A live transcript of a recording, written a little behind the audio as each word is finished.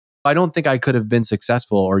I don't think I could have been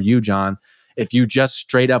successful, or you, John, if you just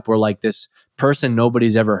straight up were like this person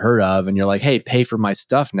nobody's ever heard of and you're like, hey, pay for my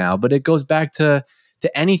stuff now. But it goes back to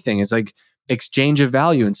anything. It's like exchange of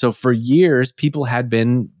value. And so for years, people had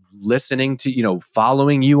been listening to,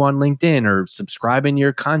 following you on LinkedIn or subscribing to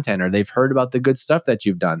your content, or they've heard about the good stuff that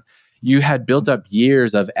you've done. You had built up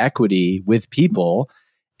years of equity with people.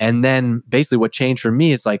 And then basically what changed for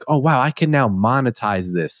me is like, oh, wow, I can now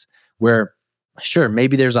monetize this, where sure,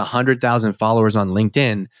 maybe there's 100,000 followers on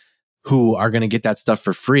LinkedIn who are going to get that stuff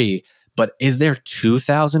for free. But is there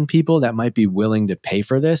 2,000 people that might be willing to pay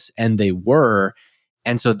for this? And they were.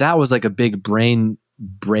 And so that was like a big brain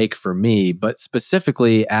break for me. But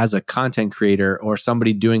specifically as a content creator or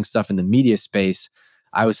somebody doing stuff in the media space,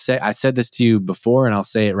 I said this to you before and I'll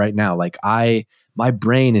say it right now. Like my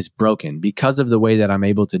brain is broken because of the way that I'm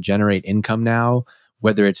able to generate income now,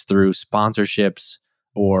 whether it's through sponsorships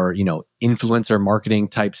or, influencer marketing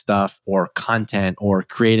type stuff or content or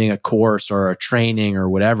creating a course or a training or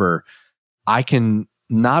whatever. I can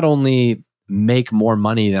not only make more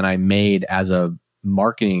money than I made as a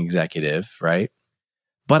marketing executive, right?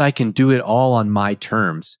 But I can do it all on my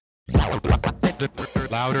terms.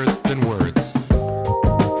 Louder than words.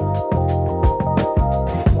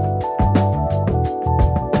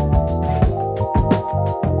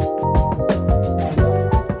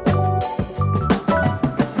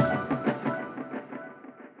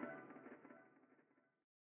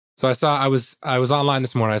 So I was online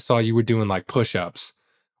this morning. I saw you were doing like push-ups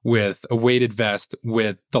with a weighted vest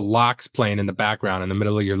with the locks playing in the background in the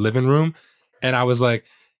middle of your living room. And I was like,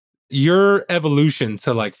 your evolution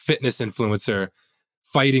to like fitness influencer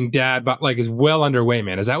fighting dad, but like is well underway,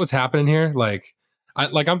 man. Is that what's happening here?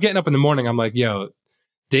 I'm getting up in the morning. I'm like, yo,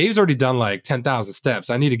 Dave's already done like 10,000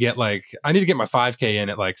 steps. I need to get my 5K in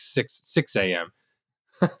at like 6 a.m.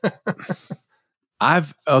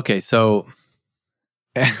 So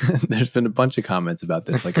there's been a bunch of comments about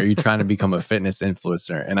this. Like, are you trying to become a fitness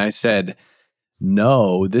influencer? And I said,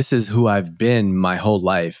 no, this is who I've been my whole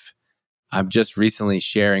life. I'm just recently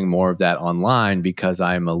sharing more of that online because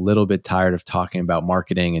I'm a little bit tired of talking about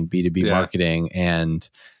marketing and B2B marketing. And,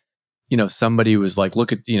 somebody was like,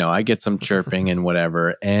 look at, I get some chirping and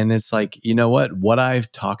whatever. And it's like, what I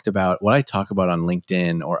talk about on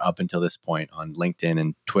LinkedIn or up until this point on LinkedIn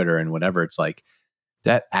and Twitter and whatever, it's like,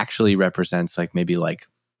 that actually represents like maybe like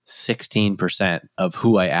 16% of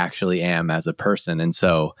who I actually am as a person. And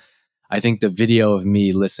so I think the video of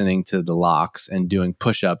me listening to the locks and doing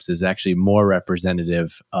push-ups is actually more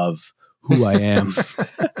representative of who I am.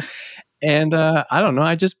 And I don't know.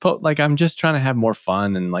 I just I'm just trying to have more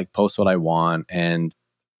fun and like post what I want. And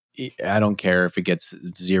I don't care if it gets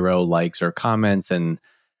 0 likes or comments. And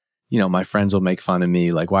my friends will make fun of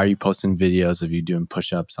me. Like, why are you posting videos of you doing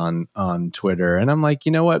push-ups on Twitter? And I'm like,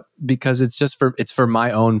 you know what? Because it's for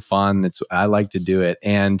my own fun. I like to do it.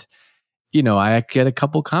 And, I get a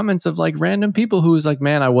couple comments of like random people who's like,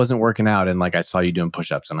 man, I wasn't working out. And like, I saw you doing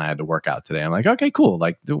push-ups and I had to work out today. I'm like, okay, cool.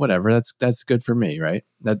 Like whatever. That's good for me. Right.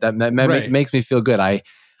 That right. Makes me feel good.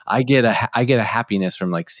 I get a happiness from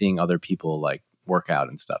like seeing other people like work out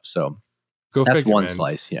and stuff. So go that's figure, one man.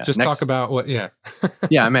 slice. Yeah. Just talk about what, yeah,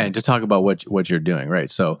 man, to talk about what you're doing. Right.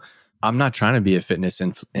 So I'm not trying to be a fitness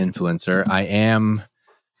influencer. I am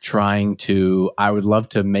I would love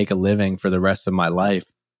to make a living for the rest of my life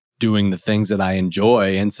doing the things that I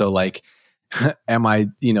enjoy. And so like, am I,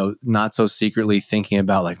 not so secretly thinking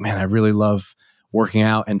about like, man, I really love working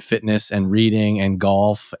out and fitness and reading and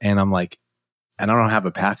golf. And I'm like, and I don't have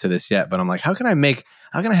a path to this yet, but I'm like, how can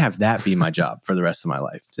I have that be my job for the rest of my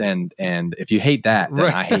life? And if you hate that, then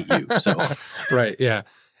right. I hate you. So, right. Yeah.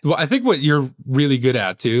 Well, I think what you're really good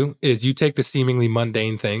at too, is you take the seemingly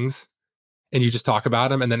mundane things and you just talk about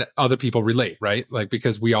them and then other people relate, right? Like,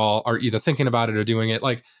 because we all are either thinking about it or doing it.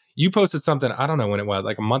 Like you posted something, I don't know when it was,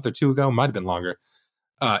 like a month or 2 ago, might've been longer.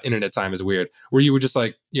 Internet time is weird, where you were just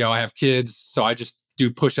like, I have kids, so I just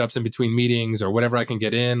do push-ups in between meetings or whatever I can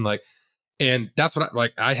get in. Like, and that's what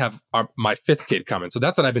I have my 5th kid coming. So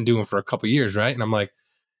that's what I've been doing for a couple of years. Right. And I'm like,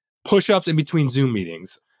 push-ups in between Zoom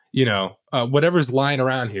meetings, whatever's lying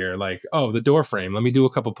around here, like, oh, the door frame, let me do a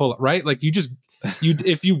couple pull-ups, right? Like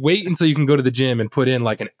if you wait until you can go to the gym and put in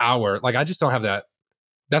like an hour, like I just don't have that.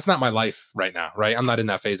 That's not my life right now. Right. I'm not in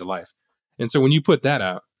that phase of life. And so when you put that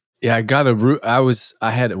out. Yeah, you're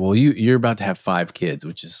about to have 5 kids,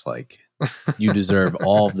 which is like, you deserve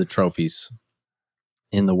all of the trophies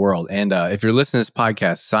in the world. And if you're listening to this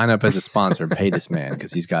podcast, sign up as a sponsor and pay this man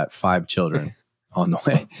because he's got 5 children on the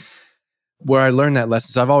way. Where I learned that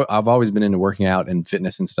lesson. So I've always been into working out and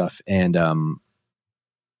fitness and stuff. And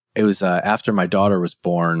it was after my daughter was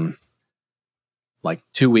born. like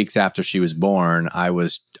 2 weeks after she was born,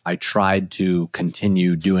 I tried to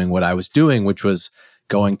continue doing what I was doing, which was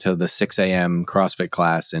going to the 6 a.m. CrossFit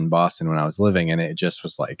class in Boston when I was living. And it just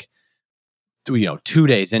was like, 2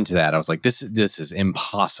 days into that, I was like, this is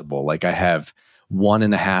impossible. Like I have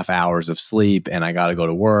 1.5 hours of sleep and I got to go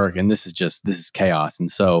to work. And this is chaos.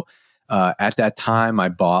 And so at that time I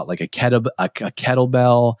bought like a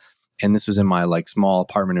kettlebell, and this was in my like small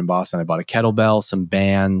apartment in Boston. I bought a kettlebell, some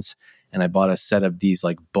bands, and I bought a set of these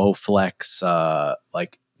like Bowflex,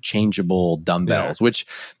 like changeable dumbbells, which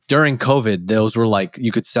during COVID, those were like,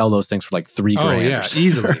 you could sell those things for like $3,000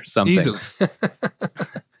 easily, or something. Easily.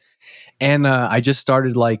 And I just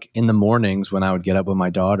started like in the mornings when I would get up with my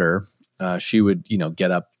daughter. She would,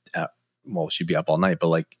 get up she'd be up all night, but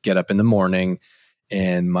like get up in the morning,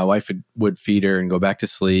 and my wife would feed her and go back to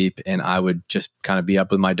sleep. And I would just kind of be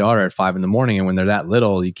up with my daughter at 5 a.m. And when they're that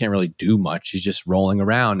little, you can't really do much. She's just rolling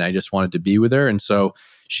around. I just wanted to be with her. And so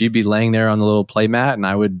she'd be laying there on the little play mat, and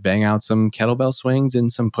I would bang out some kettlebell swings and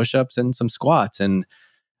some push-ups and some squats. And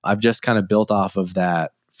I've just kind of built off of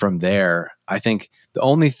that from there. I think the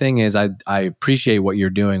only thing is I appreciate what you're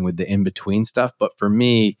doing with the in-between stuff. But for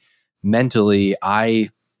me, mentally,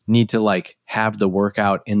 I need to like have the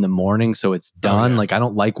workout in the morning so it's done. Like I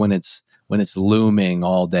don't like when it's looming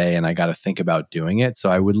all day and I got to think about doing it. So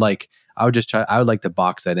I would like to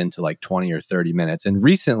box that into like 20 or 30 minutes. And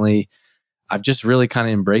recently I've just really kind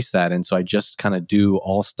of embraced that. And so I just kind of do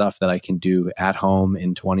all stuff that I can do at home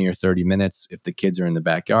in 20 or 30 minutes. If the kids are in the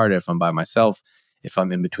backyard, if I'm by myself, if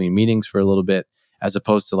I'm in between meetings for a little bit, as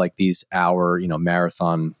opposed to like these hour,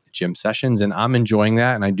 marathon gym sessions. And I'm enjoying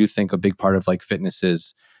that. And I do think a big part of like fitness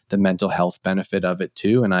is the mental health benefit of it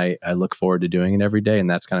too. And I look forward to doing it every day. And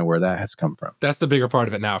that's kind of where that has come from. That's the bigger part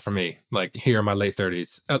of it now for me. Like here in my late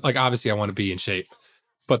 30s, like obviously I want to be in shape,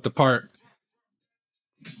 but the part,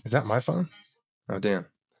 is that my phone? Oh, damn.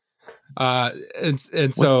 And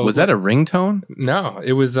so was that a ringtone? No,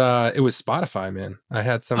 it was Spotify, man. I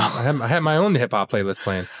had my own hip hop playlist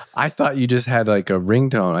playing. I thought you just had like a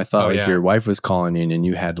ringtone. I thought your wife was calling in and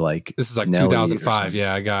you had like, this is like Nelly 2005.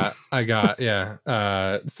 Yeah. I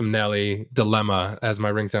got some Nelly Dilemma as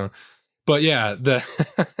my ringtone, but yeah,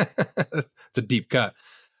 it's a deep cut,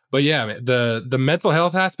 but yeah, man, the mental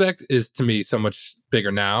health aspect is to me so much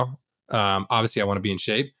bigger now. Obviously I want to be in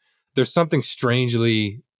shape. There's something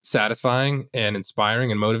strangely satisfying and inspiring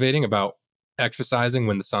and motivating about exercising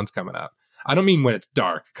when the sun's coming up. I don't mean when it's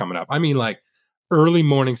dark coming up. I mean like early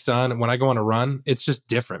morning sun. When I go on a run, it's just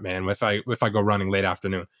different, man. If I go running late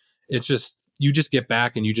afternoon, it's just, you just get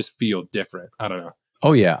back and you just feel different. I don't know.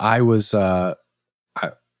 Oh yeah. I was, I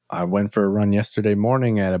went for a run yesterday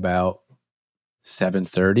morning at about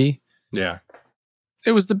 7:30. Yeah.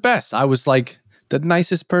 It was the best. I was like the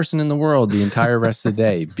nicest person in the world the entire rest of the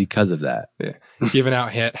day because of that. Yeah. Giving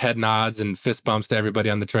out head nods and fist bumps to everybody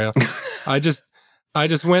on the trail. I just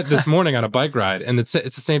went this morning on a bike ride, and it's the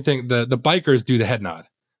same thing. The bikers do the head nod.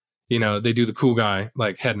 They do the cool guy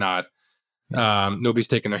like head nod. Nobody's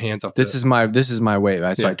taking their hands off. This is my way.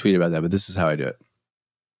 I tweeted about that, but this is how I do it.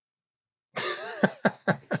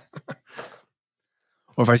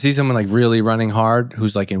 Or if I see someone like really running hard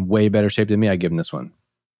who's like in way better shape than me, I give them this one.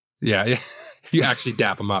 Yeah. You actually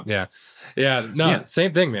dap them up. Yeah. No,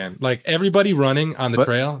 same thing, man. Like everybody running on the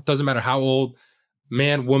trail, doesn't matter how old,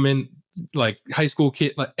 man, woman, like high school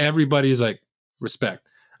kid, like everybody is like respect.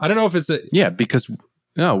 I don't know if it's because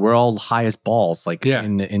we're all high as balls, like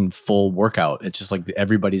in full workout. It's just like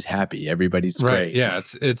everybody's happy. Everybody's great. Yeah.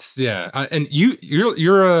 It's and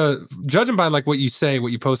you're judging by like what you say,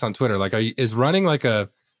 what you post on Twitter, like is running like a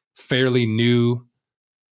fairly new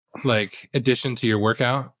like addition to your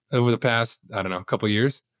workout over the past, I don't know, couple of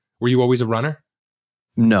years? Were you always a runner?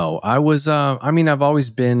 No, I was, I've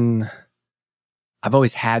always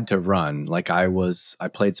had to run. Like I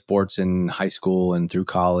played sports in high school and through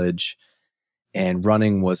college, and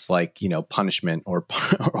running was like, punishment or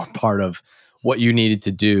part of what you needed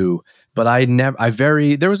to do. But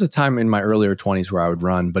there was a time in my earlier 20s where I would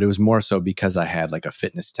run, but it was more so because I had like a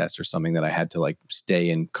fitness test or something that I had to like stay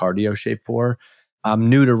in cardio shape for. I'm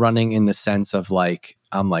new to running in the sense of like,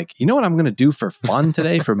 I'm like, you know what I'm going to do for fun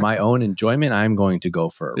today for my own enjoyment? I'm going to go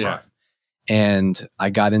for a run. And I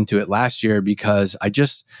got into it last year because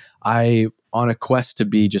I on a quest to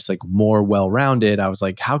be just like more well-rounded. I was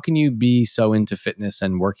like, how can you be so into fitness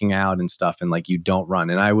and working out and stuff and like you don't run?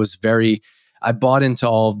 And I bought into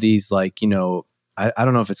all of these like, I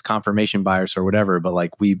don't know if it's confirmation bias or whatever, but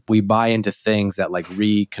like we buy into things that like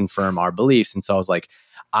reconfirm our beliefs. And so I was like,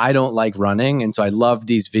 I don't like running. And so I love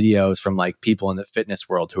these videos from like people in the fitness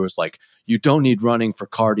world who is like, you don't need running for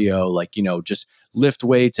cardio. Like, just lift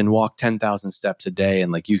weights and walk 10,000 steps a day.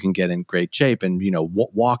 And like, you can get in great shape and,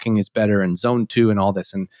 walking is better and zone 2 and all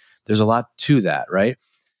this. And there's a lot to that. Right.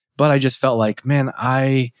 But I just felt like, man,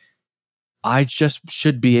 I just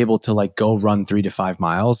should be able to like go run 3 to 5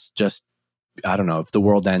 miles. Just, I don't know, if the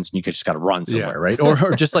world ends and you just got to run somewhere, right?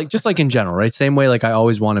 Or just like in general, right? Same way, like I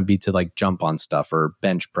always want to be to like jump on stuff or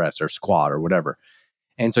bench press or squat or whatever.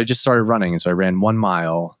 And so I just started running. And so I ran 1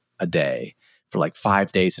 mile a day for like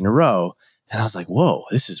 5 days in a row. And I was like, whoa,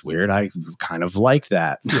 this is weird. I kind of liked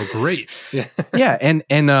that. Feel great. Yeah. Yeah.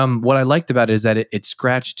 And what I liked about it is that it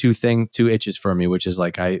scratched two itches for me, which is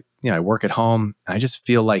like I work at home and I just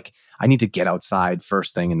feel like I need to get outside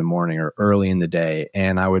first thing in the morning or early in the day.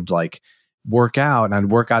 And I would like work out and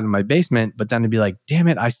I'd work out in my basement, but then it'd be like, damn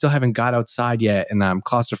it, I still haven't got outside yet. And I'm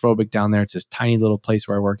claustrophobic down there. It's this tiny little place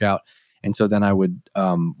where I work out. And so then I would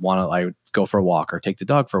I would go for a walk or take the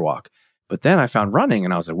dog for a walk. But then I found running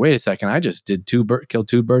and I was like, wait a second, I just did killed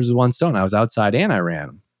 2 birds with 1 stone. I was outside and I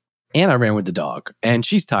ran. And I ran with the dog. And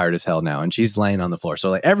she's tired as hell now and she's laying on the floor. So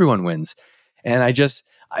like everyone wins. And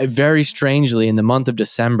I very strangely in the month of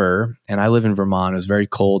December, and I live in Vermont, it was very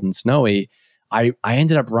cold and snowy. I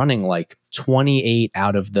ended up running like 28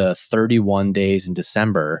 out of the 31 days in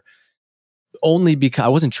December, only because I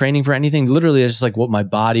wasn't training for anything. Literally, it's just like what my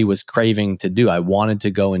body was craving to do. I wanted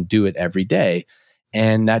to go and do it every day.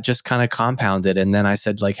 And that just kind of compounded. And then I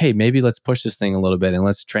said like, hey, maybe let's push this thing a little bit and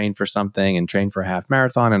let's train for something and train for a half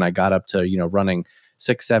marathon. And I got up to, running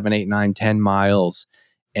 6, 7, 8, 9, 10 miles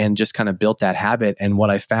and just kind of built that habit. And what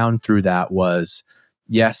I found through that was,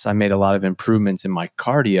 yes, I made a lot of improvements in my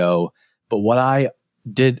cardio, but what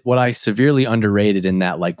I severely underrated in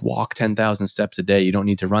that like walk 10,000 steps a day, you don't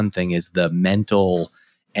need to run thing is the mental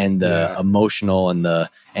and the emotional and the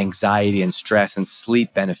anxiety and stress and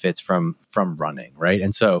sleep benefits from running. Right.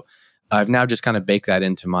 And so I've now just kind of baked that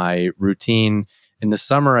into my routine. In the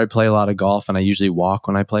summer, I play a lot of golf and I usually walk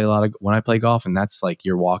when I play golf. And that's like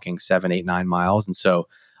you're walking 7, 8, 9 miles. And so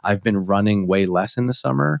I've been running way less in the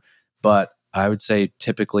summer, but I would say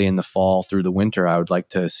typically in the fall through the winter, I would like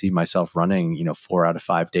to see myself running, 4 out of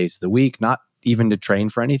 5 days of the week, not even to train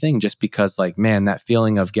for anything, just because like, man, that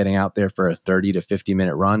feeling of getting out there for a 30 to 50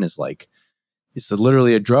 minute run is like, it's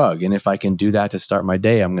literally a drug. And if I can do that to start my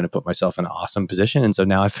day, I'm going to put myself in an awesome position. And so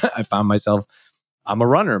now I found myself, I'm a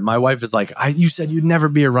runner. My wife is like, you said you'd never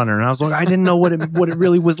be a runner. And I was like, I didn't know what it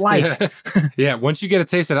really was like. Yeah. Once you get a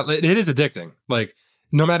taste of it, it is addicting. Like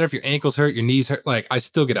no matter if your ankles hurt, your knees hurt, like I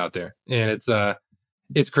still get out there and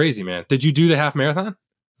it's crazy, man. Did you do the half marathon?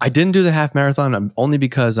 I didn't do the half marathon only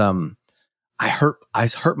because, I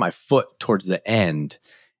hurt my foot towards the end.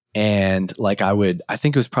 And like I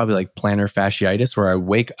think it was probably like plantar fasciitis where I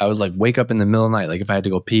would wake up in the middle of the night. Like if I had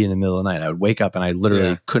to go pee in the middle of the night, I would wake up and I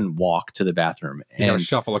literally couldn't walk to the bathroom. You gotta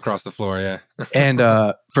shuffle across the floor. Yeah.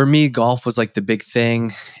 And for me, golf was like the big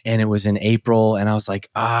thing and it was in April and I was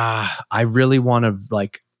like, I really want to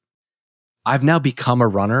like, I've now become a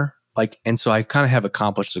runner. Like, and so I kind of have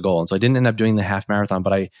accomplished the goal. And so I didn't end up doing the half marathon,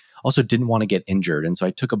 but I also didn't want to get injured. And so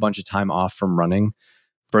I took a bunch of time off from running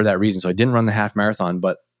for that reason. So I didn't run the half marathon,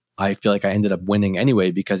 but I feel like I ended up winning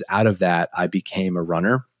anyway, because out of that, I became a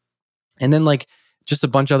runner. And then like just a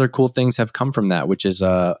bunch of other cool things have come from that, which is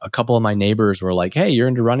a couple of my neighbors were like, hey, you're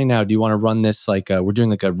into running now. Do you want to run this? Like we're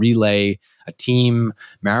doing like a relay, a team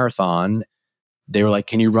marathon. They were like,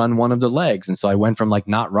 can you run one of the legs? And so I went from like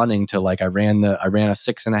not running to like I ran a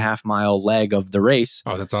 6.5 mile leg of the race.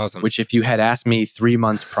 Oh, that's awesome. Which if you had asked me 3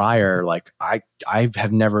 months prior, like I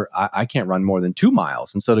can't run more than 2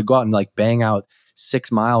 miles. And so to go out and like bang out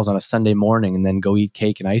 6 miles on a Sunday morning and then go eat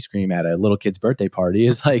cake and ice cream at a little kid's birthday party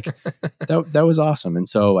is like, that was awesome. And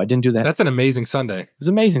so I didn't do that. That's an amazing Sunday. It was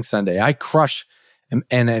an amazing Sunday. I crush.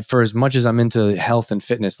 And for as much as I'm into health and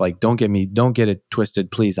fitness, like don't get it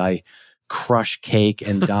twisted, please. I crush cake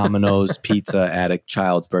and Domino's pizza at a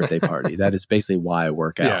child's birthday party. That is basically why I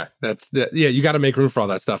work out. Yeah, you got to make room for all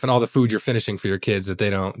that stuff and all the food you're finishing for your kids that they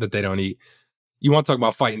don't eat. You want to talk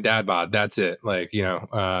about fighting dad bod? That's it. Like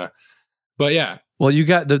but yeah. Well, you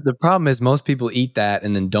got the problem is most people eat that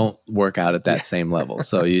and then don't work out at that same level.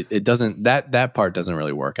 So it doesn't that part doesn't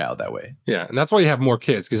really work out that way. Yeah, and that's why you have more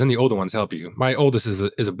kids, because then the older ones help you. My oldest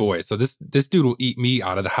is a boy, so this dude will eat me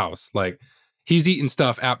out of the house. Like he's eating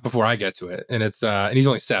stuff before I get to it, and it's and he's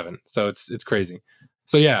only 7, so it's crazy.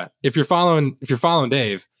 So yeah, if you're following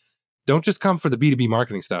Dave, don't just come for the B2B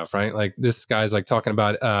marketing stuff, right? Like this guy's like talking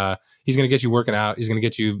about he's going to get you working out, he's going to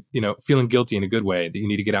get you feeling guilty in a good way that you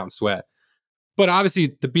need to get out and sweat. But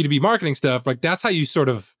obviously the B2B marketing stuff, like that's how you sort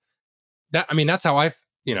of that's how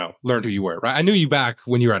learned who you were, right? I knew you back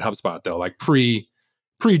when you were at HubSpot though, like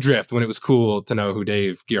pre-drift, when it was cool to know who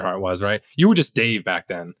Dave Gerhardt was, right? You were just Dave back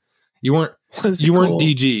then. You weren't Was it you weren't cool?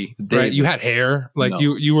 DG, right? You David. had hair. Like No.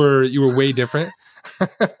 you were way different.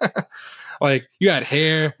 Like you had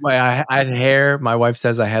hair. I had hair. My wife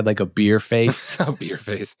says I had like a beer face. A beer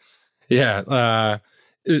face. Yeah.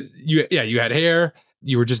 You had hair.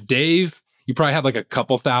 You were just Dave. You probably had like a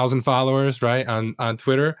couple thousand followers, right? On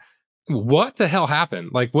Twitter. What the hell happened?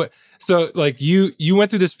 Like what? So like you went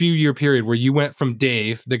through this few year period where you went from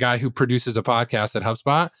Dave, the guy who produces a podcast at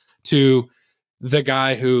HubSpot, to the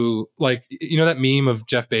guy who, like, that meme of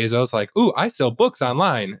Jeff Bezos, like, ooh, I sell books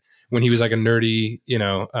online, when he was like a nerdy,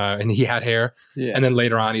 and he had hair. Yeah. And then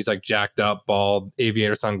later on, he's like jacked up, bald,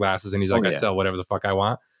 aviator sunglasses, and he's like, I sell whatever the fuck I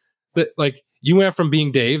want. But like, you went from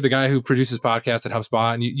being Dave, the guy who produces podcasts at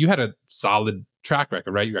HubSpot, and you had a solid track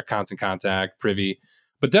record, right? You had Constant Contact, Privy,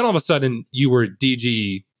 but then all of a sudden you were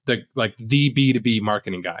DG, the B2B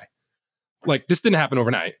marketing guy. Like, this didn't happen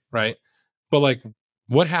overnight, right? But like,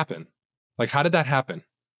 what happened? Like, how did that happen?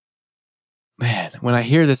 Man, when I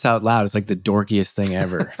hear this out loud, it's like the dorkiest thing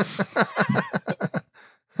ever.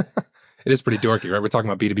 It is pretty dorky, right? We're talking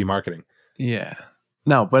about B2B marketing. Yeah.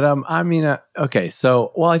 No, but okay.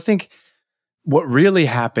 So, well, I think what really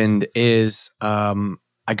happened is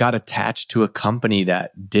I got attached to a company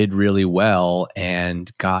that did really well and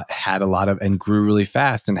had a lot of, and grew really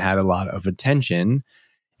fast and had a lot of attention.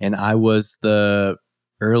 And I was the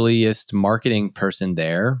earliest marketing person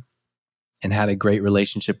there and had a great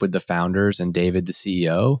relationship with the founders and David, the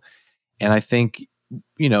CEO. And I think,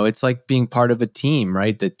 it's like being part of a team,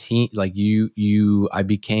 right? The team, like I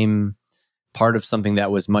became part of something that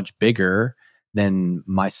was much bigger than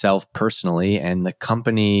myself personally. And the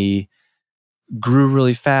company grew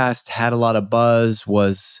really fast, had a lot of buzz,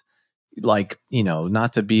 was like,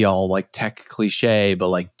 not to be all like tech cliche, but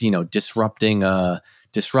like, disrupting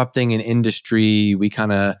an industry. We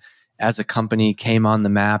kind of, as a company, came on the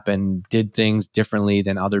map and did things differently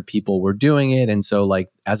than other people were doing it. And so like,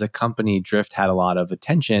 as a company, Drift had a lot of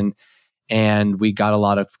attention and we got a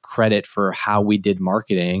lot of credit for how we did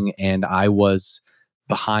marketing. And I was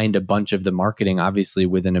behind a bunch of the marketing, obviously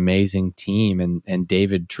with an amazing team, and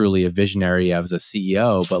David, truly a visionary as a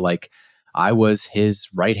CEO, but like I was his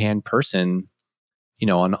right-hand person,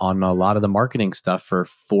 on a lot of the marketing stuff for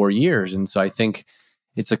 4 years. And so I think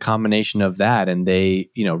it's a combination of that. And they,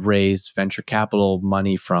 raised venture capital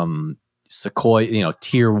money from Sequoia,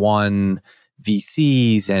 tier 1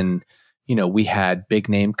 VCs, and, we had big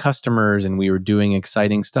name customers and we were doing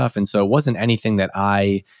exciting stuff. And so it wasn't anything that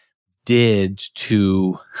I did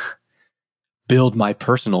to build my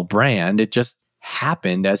personal brand. It just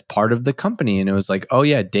happened as part of the company. And it was like, oh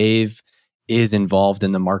yeah, Dave is involved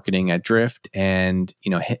in the marketing at Drift. And,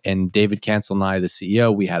 and David Cancel and I, the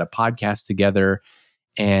CEO, we had a podcast together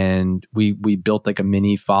and we built like a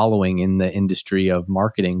mini following in the industry of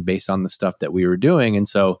marketing based on the stuff that we were doing. And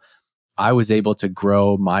so I was able to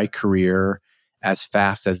grow my career as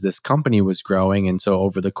fast as this company was growing. And so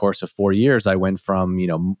over the course of 4 years, I went from,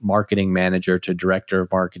 marketing manager to director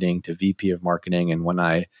of marketing to VP of marketing. And when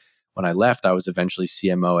I left, I was eventually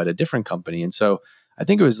CMO at a different company. And so I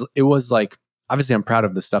think it was like, obviously I'm proud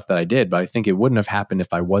of the stuff that I did, but I think it wouldn't have happened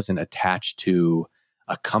if I wasn't attached to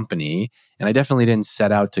a company. And I definitely didn't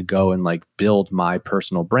set out to go and like build my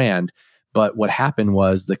personal brand. But what happened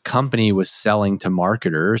was the company was selling to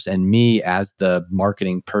marketers, and me as the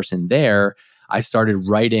marketing person there, I started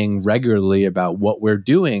writing regularly about what we're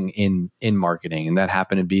doing in marketing. And that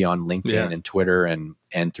happened to be on LinkedIn and Twitter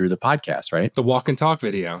and through the podcast, right? The walk and talk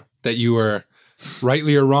video that you were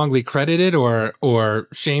rightly or wrongly credited or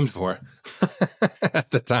shamed for at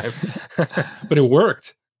the time. But it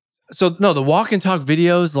worked. So no, the walk and talk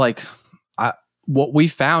videos, like what we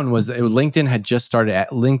found was that LinkedIn had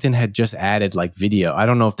just added like video. I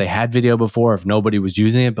don't know if they had video before, if nobody was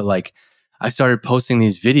using it, but like I started posting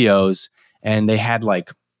these videos and they had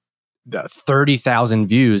like 30,000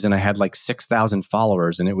 views and I had like 6,000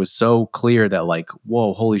 followers. And it was so clear that like,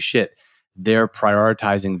 whoa, holy shit, they're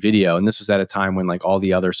prioritizing video. And this was at a time when like all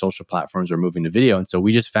the other social platforms were moving to video. And so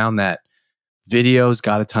we just found that videos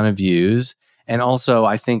got a ton of views. And also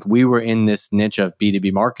I think we were in this niche of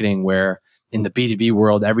B2B marketing where in the B2B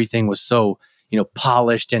world, everything was so,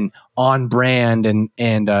 polished and on brand.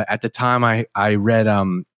 And at the time I read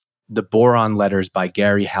the Boron Letters by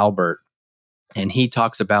Gary Halbert. And he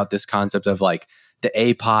talks about this concept of like the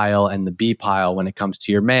A pile and the B pile when it comes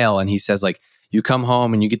to your mail. And he says like, you come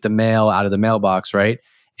home and you get the mail out of the mailbox, right?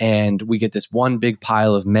 And we get this one big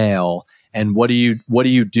pile of mail. And what do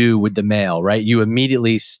you do with the mail, right? You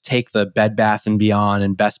immediately take the Bed Bath and Beyond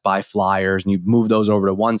and Best Buy flyers and you move those over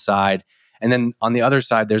to one side. And then on the other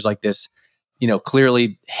side, there's like this,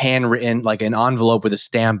 clearly handwritten, like an envelope with a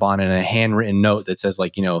stamp on it and a handwritten note that says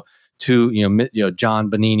like, to, John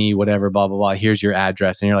Bonini, whatever, blah, blah, blah. Here's your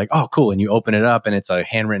address. And you're like, oh, cool. And you open it up and it's a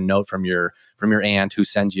handwritten note from your aunt who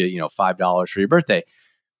sends you, $5 for your birthday.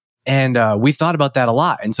 And we thought about that a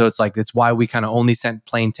lot. And so it's why we kind of only sent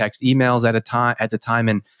plain text emails at the time.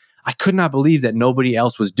 And I could not believe that nobody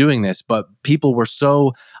else was doing this, but people were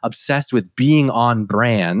so obsessed with being on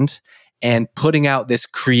brand and putting out this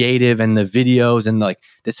creative and the videos and like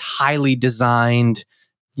this highly designed,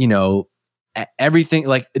 everything.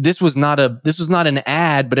 Like this was not an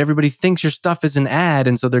ad, but everybody thinks your stuff is an ad.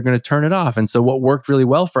 And so they're going to turn it off. And so what worked really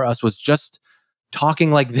well for us was just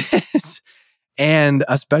talking like this. And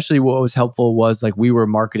especially what was helpful was like we were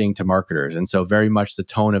marketing to marketers. And so very much the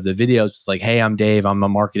tone of the videos was like, hey, I'm Dave. I'm a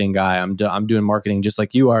marketing guy. I'm doing marketing just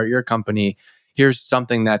like you are at your company. Here's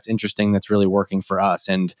something that's interesting that's really working for us.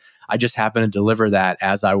 And I just happened to deliver that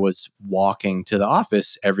as I was walking to the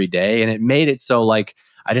office every day. And it made it so like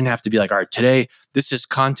I didn't have to be like, all right, today, this is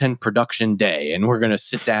content production day. And we're going to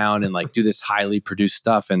sit down and like do this highly produced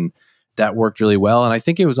stuff. And that worked really well. And I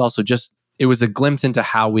think it was also it was a glimpse into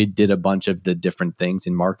how we did a bunch of the different things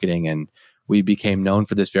in marketing. And we became known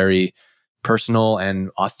for this very personal and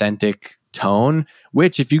authentic tone,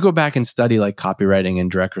 which if you go back and study like copywriting and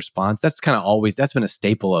direct response, that's been a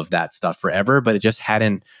staple of that stuff forever, but it just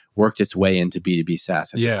hadn't worked its way into B2B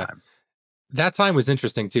SaaS at the time. That time was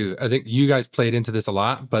interesting too. I think you guys played into this a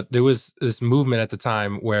lot, but there was this movement at the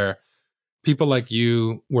time where people like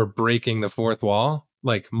you were breaking the fourth wall.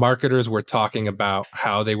 Like marketers were talking about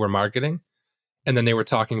how they were marketing. And then they were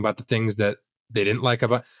talking about the things that they didn't like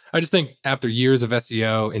about. I just think after years of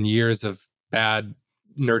SEO and years of bad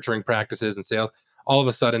nurturing practices and sales, all of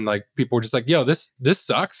a sudden, like people were just like, "Yo, this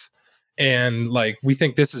sucks," and like we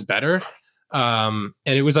think this is better. And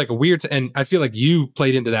it was like a weird. And I feel like you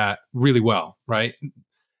played into that really well, right?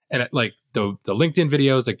 And like the LinkedIn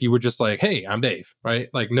videos, like you were just like, "Hey, I'm Dave," right?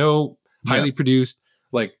 Like no highly produced,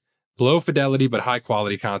 like low fidelity but high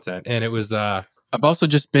quality content, and it was. I've also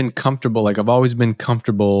just been comfortable. Like I've always been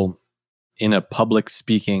comfortable in a public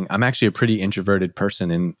speaking. I'm actually a pretty introverted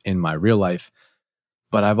person in my real life,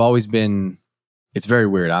 but I've always been, it's very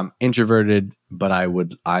weird. I'm introverted, but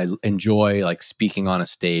I enjoy like speaking on a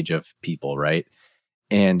stage of people. Right.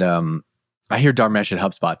 And, I hear Dharmesh at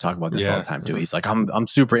HubSpot talk about this all the time too. He's like, I'm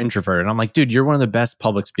super introverted. I'm like, dude, you're one of the best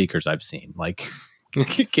public speakers I've seen. Like,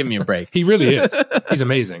 give me a break. He really is. He's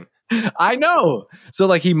amazing. I know. So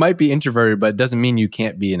like he might be introverted, but it doesn't mean you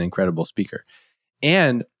can't be an incredible speaker.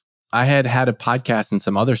 And I had a podcast and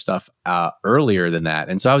some other stuff earlier than that.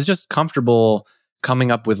 And so I was just comfortable coming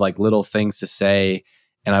up with like little things to say.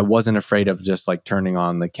 And I wasn't afraid of just like turning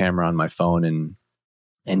on the camera on my phone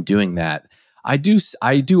and doing that. I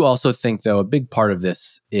do also think though, a big part of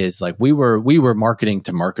this is like we were marketing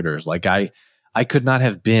to marketers. Like I could not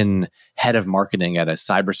have been head of marketing at a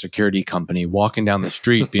cybersecurity company walking down the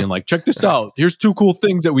street being like, check this out. Here's 2 cool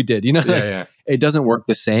things that we did. It doesn't work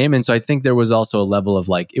the same. And so I think there was also a level of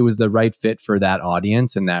like, it was the right fit for that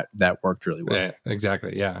audience. And that worked really well. Yeah,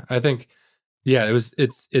 exactly. Yeah. I think,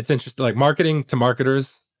 it's interesting. Like marketing to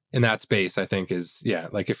marketers in that space, I think is,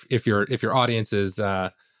 like if your audience is,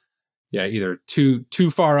 either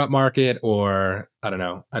too far up market or I don't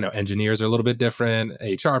know. I know engineers are a little bit different.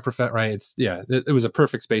 HR right? It was a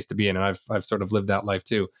perfect space to be in, and I've sort of lived that life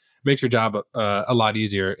too. Makes your job a lot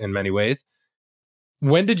easier in many ways.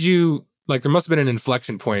 When did you like? There must have been an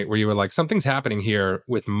inflection point where you were like, something's happening here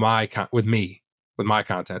with my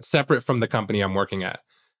content, separate from the company I'm working at.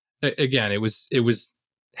 Again, it was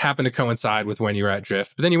happened to coincide with when you were at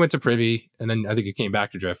Drift, but then you went to Privy, and then I think you came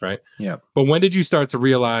back to Drift, right? Yeah. But when did you start to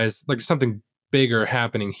realize like there's something bigger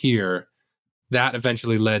happening here that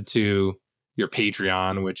eventually led to your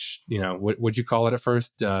Patreon, which, what would you call it at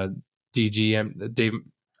first? DGM, Dave.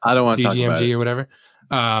 I don't want to DGMG talk about it. Or whatever.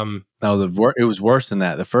 No, it was worse than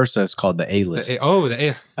that. The first is called the A-list.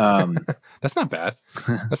 The A. That's not bad.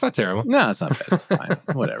 That's not terrible. No, it's not bad. It's fine.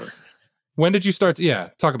 Whatever. When did you start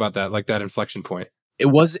to, talk about that, like that inflection point? It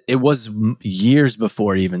was years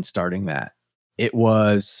before even starting that. It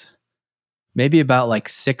was maybe about like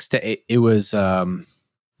 6 to 8. It was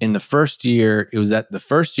in the first year. It was at the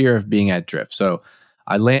first year of being at Drift. So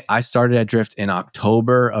I started at Drift in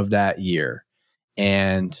October of that year,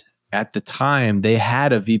 and at the time they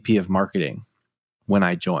had a VP of marketing when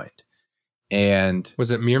I joined. And was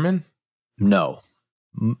it Meerman? No,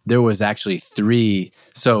 there was actually 3.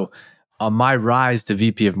 So on my rise to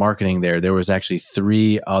VP of marketing there was actually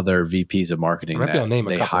 3 other VPs of I marketing might be able that to name a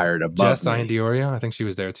they couple. hired above Jess me. Iandiorio, I think she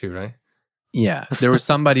was there too, right? Yeah, there was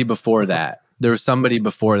somebody before that. There was somebody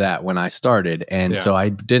before that when I started. And so I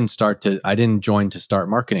didn't join to start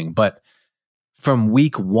marketing. But from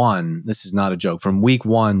week 1, this is not a joke. From week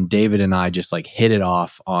 1, David and I just like hit it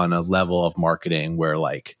off on a level of marketing where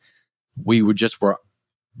like we were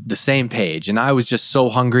the same page. And I was just so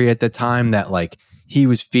hungry at the time that like he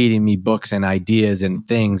was feeding me books and ideas and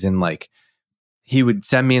things. And like he would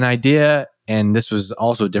send me an idea. And this was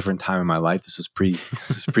also a different time in my life. This was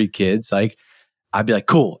pre kids. Like I'd be like,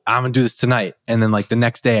 cool, I'm gonna do this tonight. And then like the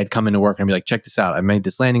next day I'd come into work and be like, check this out. I made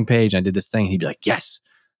this landing page. I did this thing. And he'd be like, yes.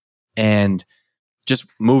 And just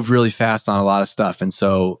moved really fast on a lot of stuff. And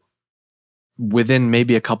so within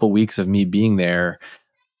maybe a couple weeks of me being there,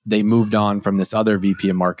 they moved on from this other VP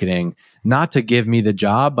of marketing, not to give me the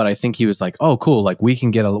job, but I think he was like, oh, cool. Like we're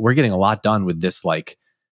getting a lot done with this like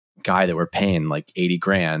guy that we're paying like 80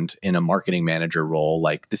 grand in a marketing manager role.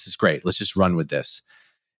 Like, this is great. Let's just run with this.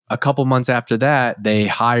 A couple months after that, they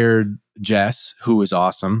hired Jess, who was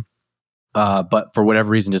awesome. But for whatever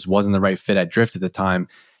reason, just wasn't the right fit at Drift at the time.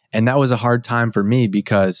 And that was a hard time for me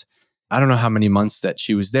because I don't know how many months that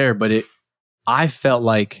she was there, but I felt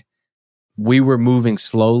like we were moving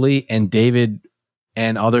slowly and David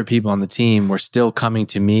and other people on the team were still coming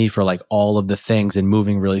to me for like all of the things and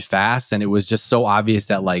moving really fast. And it was just so obvious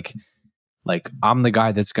that like I'm the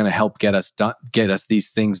guy that's going to help get us these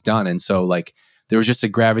things done. And so like there was just a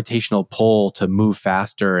gravitational pull to move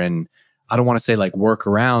faster. And I don't want to say like work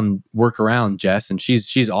around Jess. And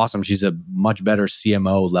she's awesome. She's a much better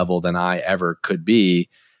CMO level than I ever could be.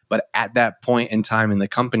 But at that point in time in the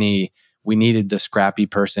company, we needed the scrappy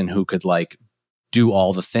person who could like do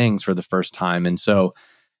all the things for the first time. And so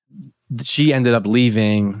she ended up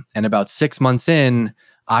leaving. And about 6 months in,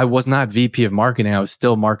 I was not VP of marketing. I was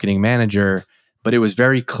still marketing manager, but it was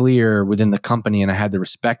very clear within the company. And I had the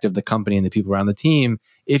respect of the company and the people around the team.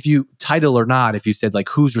 If you title or not, if you said like,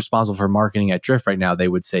 who's responsible for marketing at Drift right now, they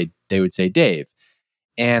would say Dave.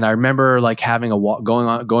 And I remember like having a walk,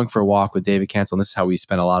 going for a walk with David Cancel. And this is how we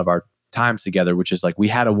spent a lot of our times together, which is like we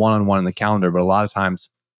had a one-on-one in the calendar, but a lot of times,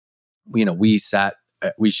 we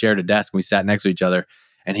shared a desk and we sat next to each other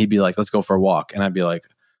and he'd be like, let's go for a walk. And I'd be like,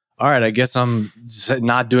 all right, I guess I'm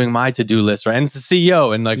not doing my to-do list, right? And it's the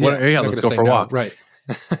CEO and like, let's go for a walk. Right.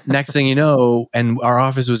 Next thing you know, and our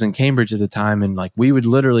office was in Cambridge at the time. And like, we would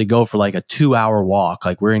literally go for like a 2-hour walk.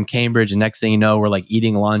 Like we're in Cambridge and next thing you know, we're like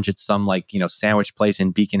eating lunch at some like, sandwich place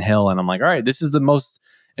in Beacon Hill. And I'm like, all right, this is the most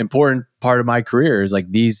important part of my career is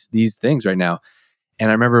like these things right now. And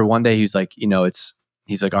I remember one day he's like,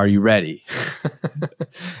 he's like, are you ready?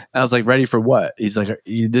 I was like, ready for what? He's like,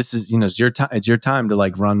 this is, it's your time. It's your time to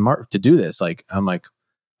like to do this. Like, I'm like,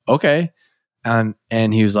 okay. And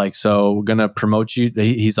he was like, so we're going to promote you.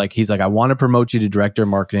 He's like, I want to promote you to director of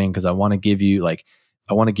marketing because I want to give you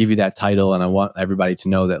that title. And I want everybody to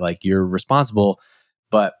know that like you're responsible,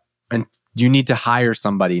 and you need to hire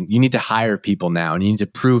somebody. You need to hire people now and you need to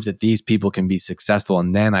prove that these people can be successful.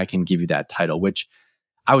 And then I can give you that title, which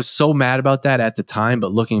I was so mad about that at the time,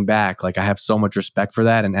 but looking back, like I have so much respect for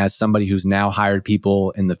that. And as somebody who's now hired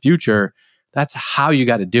people in the future, that's how you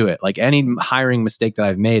got to do it. Like any hiring mistake that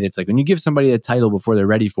I've made, it's like when you give somebody a title before they're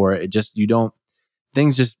ready for it,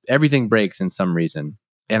 everything breaks in some reason.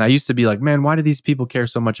 And I used to be like, man, why do these people care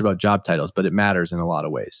so much about job titles? But it matters in a lot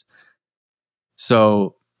of ways.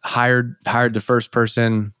 So hired the first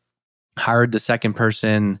person, hired the second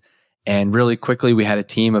person. And really quickly, we had a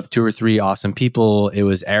team of 2 or 3 awesome people. It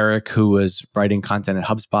was Eric, who was writing content at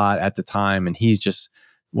HubSpot at the time. And he's just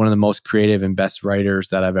one of the most creative and best writers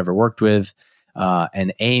that I've ever worked with.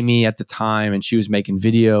 And Amy at the time, and she was making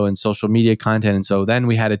video and social media content. And so then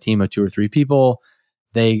we had a team of 2 or 3 people.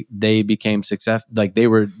 They became success. Like they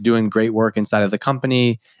were doing great work inside of the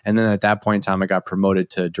company. And then at that point in time, I got promoted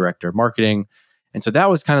to director of marketing. And so that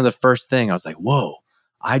was kind of the first thing. I was like, whoa,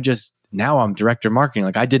 now I'm director of marketing.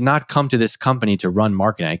 Like I did not come to this company to run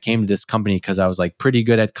marketing. I came to this company because I was like pretty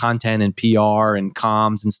good at content and PR and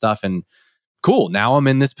comms and stuff. And cool, now I'm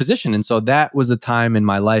in this position. And so that was a time in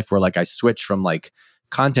my life where like I switched from like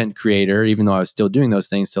content creator, even though I was still doing those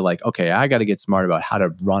things, to like, okay, I got to get smart about how to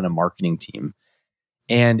run a marketing team.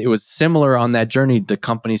 And it was similar on that journey. The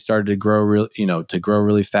company started to grow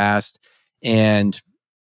really fast, and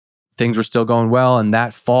things were still going well. And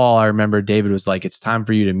that fall, I remember David was like, it's time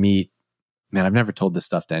for you to meet. Man, I've never told this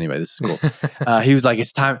stuff to anybody. This is cool. He was like,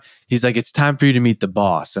 it's time. He's like, it's time for you to meet the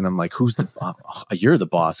boss. And I'm like, who's the you're the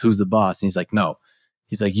boss. Who's the boss? And he's like, no.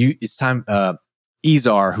 He's like, it's time.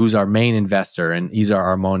 Izar, who's our main investor, and Izar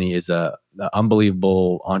Armoni is a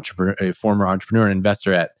unbelievable entrepreneur, a former entrepreneur and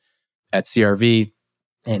investor at CRV.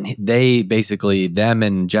 And they basically, them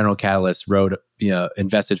and General Catalyst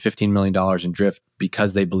invested $15 million in Drift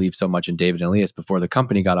because they believed so much in David and Elias before the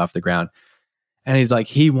company got off the ground. And he's like,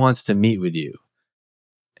 he wants to meet with you.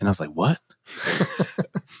 And I was like, what?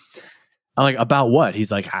 I'm like, about what?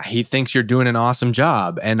 He's like, he thinks you're doing an awesome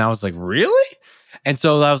job. And I was like, really? And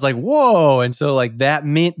so I was like, whoa. And so like that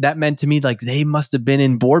meant to me, like they must have been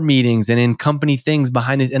in board meetings and in company things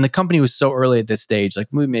behind this. And the company was so early at this stage, like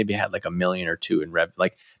we maybe had like $1 million or $2 million in revenue,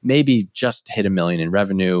 like maybe just hit $1 million in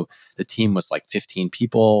revenue. The team was like 15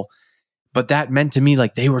 people. But that meant to me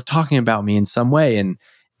like they were talking about me in some way.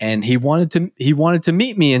 And he wanted to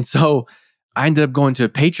meet me. And so I ended up going to a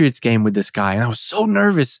Patriots game with this guy, and I was so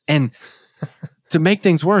nervous. And to make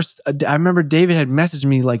things worse, I remember David had messaged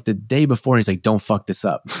me like the day before, and he's like, don't fuck this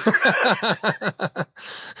up. I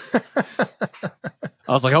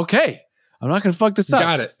was like, okay, I'm not going to fuck this up.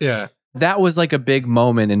 Got it. Yeah. That was like a big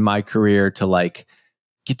moment in my career to like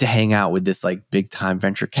get to hang out with this like big time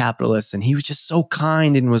venture capitalist. And he was just so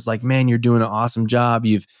kind and was like, man, you're doing an awesome job.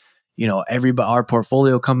 Everybody, our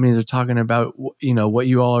portfolio companies are talking about, what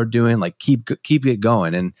you all are doing, like keep it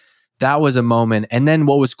going. And that was a moment. And then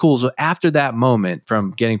what was cool, so after that moment, from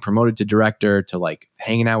getting promoted to director to like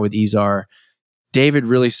hanging out with Izar, David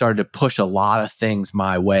really started to push a lot of things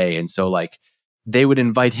my way. And so like they would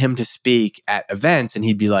invite him to speak at events and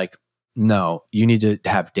he'd be like, no, you need to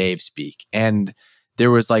have Dave speak. And there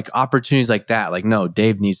was like opportunities like that, like, no,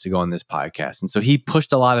 Dave needs to go on this podcast. And so he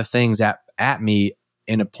pushed a lot of things at me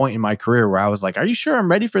in a point in my career where I was like, are you sure I'm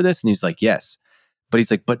ready for this? And he's like, yes. But he's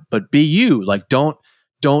like, but be you, like, don't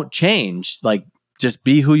change, like, just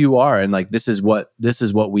be who you are. And like, this is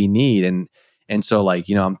what we need. And so like,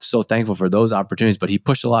 I'm so thankful for those opportunities, but he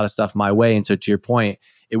pushed a lot of stuff my way. And so to your point,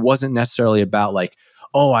 it wasn't necessarily about like,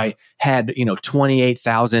 oh, I had,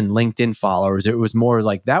 28,000 LinkedIn followers. It was more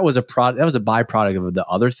like that was a byproduct of the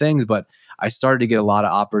other things, but I started to get a lot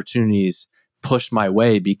of opportunities pushed my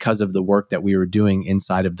way because of the work that we were doing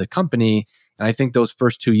inside of the company. And I think those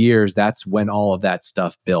first 2 years, that's when all of that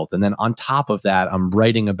stuff built. And then on top of that, I'm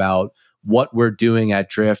writing about what we're doing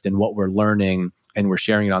at Drift and what we're learning, and we're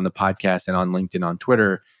sharing it on the podcast and on LinkedIn, on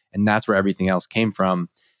Twitter. And that's where everything else came from.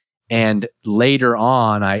 And later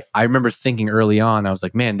on, I remember thinking early on, I was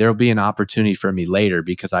like, man, there'll be an opportunity for me later,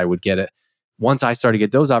 because I would get it. Once I started to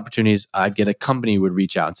get those opportunities, I'd get a company would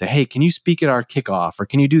reach out and say, hey, can you speak at our kickoff? Or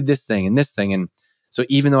can you do this thing and this thing? And so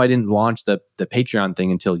even though I didn't launch the Patreon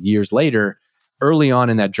thing until years later, early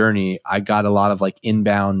on in that journey, I got a lot of like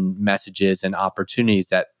inbound messages and opportunities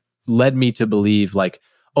that led me to believe like,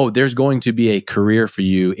 oh, there's going to be a career for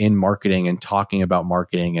you in marketing and talking about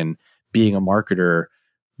marketing and being a marketer,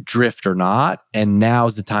 Drift or not. And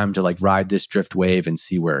now's the time to like ride this Drift wave and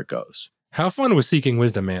see where it goes. How fun was Seeking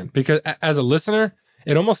Wisdom, man? Because as a listener,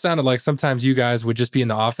 it almost sounded like sometimes you guys would just be in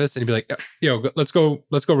the office and you'd be like, yo, let's go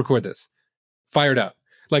record this. Fired up.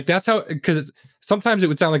 Like that's how, because sometimes it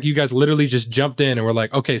would sound like you guys literally just jumped in and were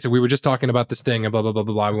like, okay, so we were just talking about this thing and blah, blah, blah,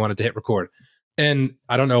 blah, blah. We wanted to hit record. And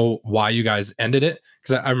I don't know why you guys ended it,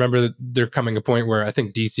 because I remember that there coming a point where I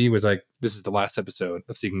think DC was like, this is the last episode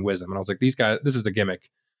of Seeking Wisdom. And I was like, these guys, this is a gimmick.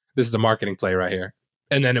 This is a marketing play right here.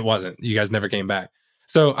 And then it wasn't. You guys never came back.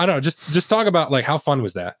 So I don't know, just talk about like how fun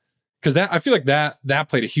was that? Because that I feel like that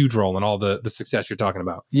played a huge role in all the success you're talking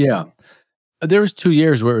about. Yeah. There was 2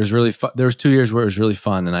 years where it was really fun. There was 2 years where it was really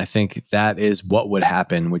fun. And I think that is what would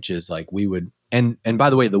happen, which is like we would, and by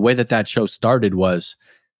the way that show started was,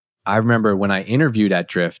 I remember when I interviewed at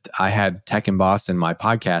Drift, I had Tech in Boston, my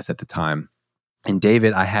podcast at the time. And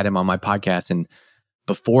David, I had him on my podcast. And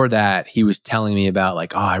before that, he was telling me about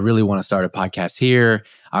like, oh, I really want to start a podcast here.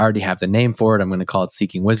 I already have the name for it. I'm going to call it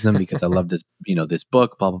Seeking Wisdom because I love this, this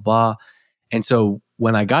book, blah, blah, blah. And so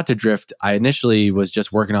when I got to Drift, I initially was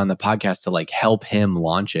just working on the podcast to like help him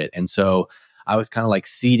launch it. And so I was kind of like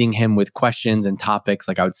seeding him with questions and topics.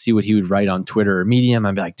 Like I would see what he would write on Twitter or Medium.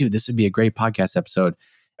 I'd be like, dude, this would be a great podcast episode.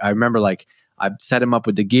 I remember like I set him up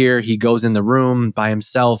with the gear. He goes in the room by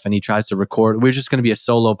himself and he tries to record. We're just going to be a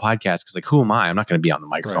solo podcast because like, who am I? I'm not going to be on the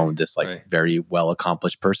microphone with this like very well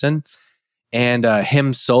accomplished person. And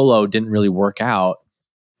him solo didn't really work out.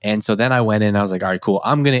 And so then I went in and I was like, all right, cool.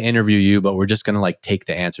 I'm going to interview you, but we're just going to like take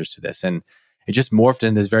the answers to this. And it just morphed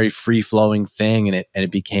into this very free flowing thing. And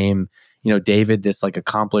it became, David, this like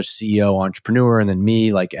accomplished CEO entrepreneur, and then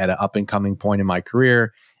me like at an up and coming point in my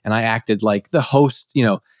career. And I acted like the host,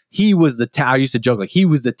 he was I used to joke like he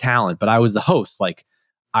was the talent, but I was the host. Like,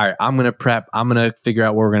 all right, I'm going to prep. I'm going to figure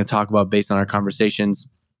out what we're going to talk about based on our conversations.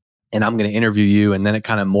 And I'm going to interview you. And then it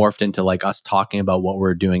kind of morphed into like us talking about what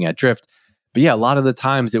we're doing at Drift. But yeah, a lot of the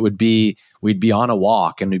times it would be, we'd be on a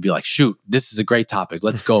walk and we'd be like, shoot, this is a great topic.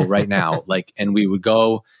 Let's go right now. Like, and we would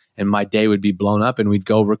go and my day would be blown up and we'd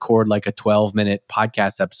go record like a 12-minute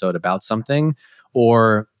podcast episode about something.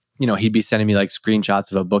 Or, he'd be sending me like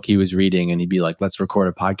screenshots of a book he was reading and he'd be like, let's record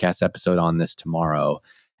a podcast episode on this tomorrow.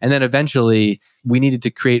 And then eventually we needed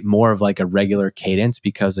to create more of like a regular cadence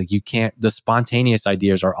because like the spontaneous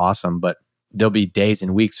ideas are awesome, but there'll be days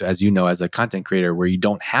and weeks, as you know, as a content creator where you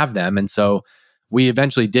don't have them. And so we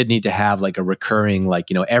eventually did need to have like a recurring,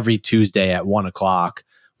 like, every Tuesday at 1:00,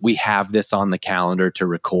 we have this on the calendar to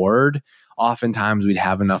record. Oftentimes we'd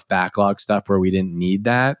have enough backlog stuff where we didn't need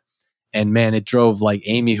that. And man, it drove like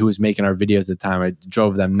Amy, who was making our videos at the time, it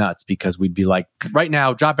drove them nuts because we'd be like, right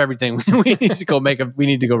now, drop everything. We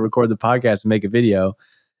need to go record the podcast and make a video.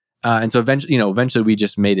 And so eventually we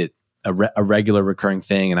just made it a regular recurring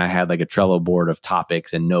thing. And I had like a Trello board of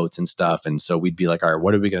topics and notes and stuff. And so we'd be like, all right,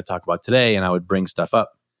 what are we going to talk about today? And I would bring stuff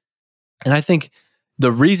up. And I think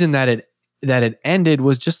the reason that it ended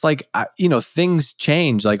was just like, things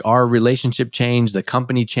changed, like our relationship changed, the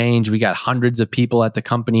company changed. We got hundreds of people at the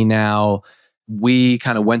company now. We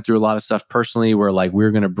kind of went through a lot of stuff personally where like we were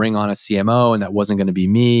going to bring on a CMO and that wasn't going to be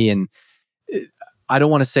me. And I don't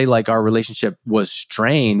want to say like our relationship was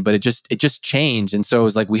strained, but it just changed. And so it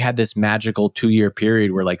was like we had this magical 2-year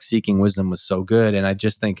period where like Seeking Wisdom was so good. And I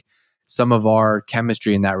just think some of our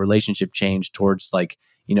chemistry in that relationship changed towards like,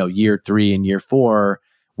 year 3 and year 4,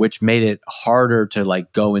 which made it harder to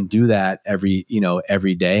like go and do that every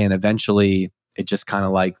day. And eventually it just kind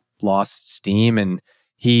of like lost steam. And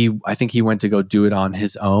I think he went to go do it on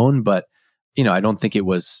his own, but I don't think it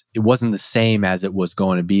wasn't the same as it was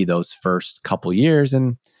going to be those first couple years.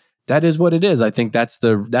 And that is what it is. I think that's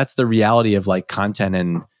the reality of like content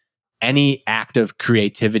and any act of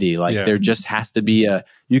creativity. Like there just has to be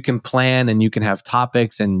you can plan and you can have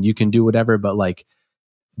topics and you can do whatever, but like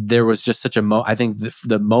there was just such I think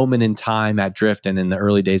the moment in time at Drift and in the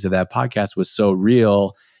early days of that podcast was so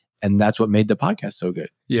real. And that's what made the podcast so good.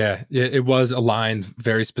 Yeah, it was aligned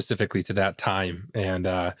very specifically to that time and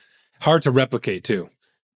hard to replicate too.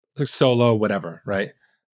 Like solo, whatever, right?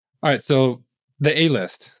 All right, so the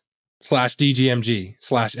A-list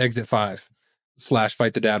 /DGMG/Exit 5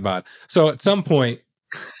 /Fight the Dad Bod. So at some point,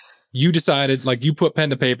 you decided, like you put pen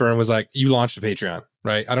to paper and was like, you launched a Patreon,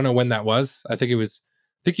 right? I don't know when that was. I think you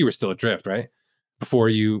were still at Drift, right? Before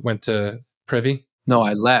you went to Privy? No,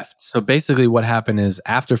 I left. So basically what happened is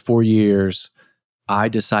after 4 years, I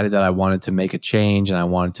decided that I wanted to make a change and I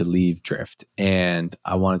wanted to leave Drift and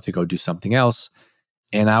I wanted to go do something else.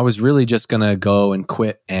 And I was really just going to go and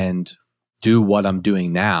quit and do what I'm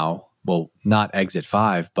doing now. Well, not Exit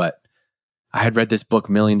 5, but I had read this book,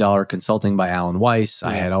 $1 Million Consulting by Alan Weiss.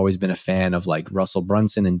 I had always been a fan of like Russell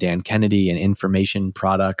Brunson and Dan Kennedy and information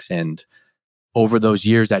products. And over those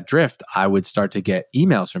years at Drift, I would start to get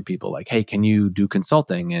emails from people like, hey, can you do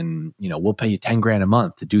consulting? And, we'll pay you 10 grand a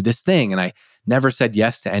month to do this thing. And I never said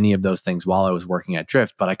yes to any of those things while I was working at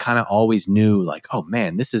Drift, but I kind of always knew like, oh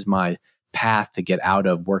man, this is my path to get out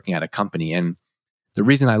of working at a company. And the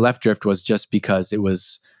reason I left Drift was just because it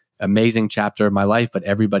was an amazing chapter of my life, but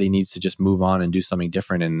everybody needs to just move on and do something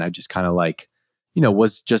different. And I just kind of like,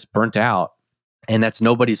 was just burnt out. And that's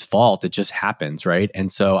nobody's fault. It just happens, right?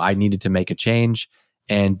 And so I needed to make a change.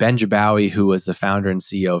 And Ben Jabawi, who was the founder and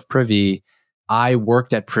CEO of Privy, I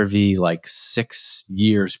worked at Privy like 6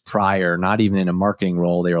 years prior, not even in a marketing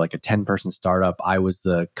role. They were like a 10-person startup. I was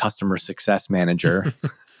the customer success manager,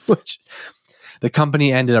 which the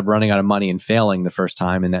company ended up running out of money and failing the first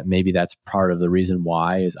time. And maybe that's part of the reason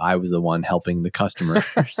why is I was the one helping the customers.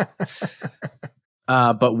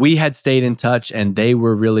 But we had stayed in touch and he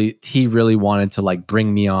really wanted to like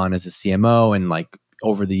bring me on as a CMO and like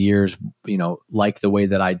over the years, like the way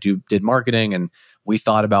that I did marketing, and we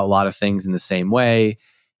thought about a lot of things in the same way.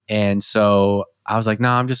 And so I was like, no,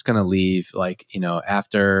 I'm just going to leave. Like,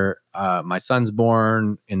 after my son's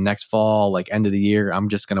born in next fall, like end of the year, I'm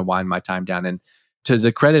just going to wind my time down. And to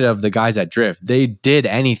the credit of the guys at Drift, they did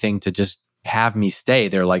anything to just have me stay.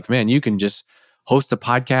 They're like, man, you can just host a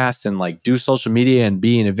podcast and like do social media and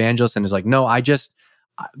be an evangelist. And it's like, no,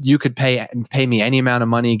 you could pay me any amount of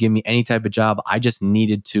money, give me any type of job. I just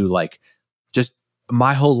needed to like, just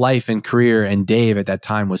my whole life and career and Dave at that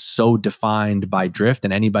time was so defined by Drift.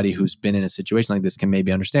 And anybody who's been in a situation like this can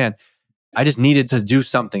maybe understand. I just needed to do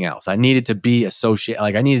something else. I needed to be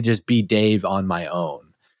like I needed to just be Dave on my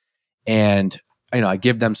own. And, I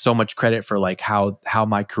give them so much credit for like how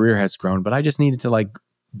my career has grown, but I just needed to like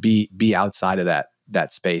be outside of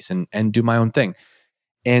that space and do my own thing.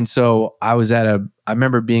 And so I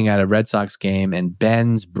remember being at a Red Sox game and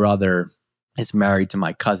Ben's brother is married to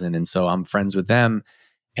my cousin. And so I'm friends with them,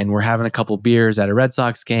 and we're having a couple beers at a Red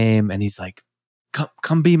Sox game. And he's like,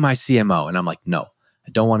 come be my CMO. And I'm like, no,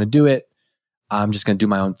 I don't want to do it. I'm just going to do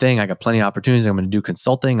my own thing. I got plenty of opportunities. I'm going to do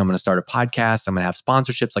consulting. I'm going to start a podcast. I'm going to have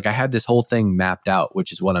sponsorships. Like I had this whole thing mapped out,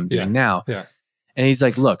 which is what I'm doing now. Yeah. And he's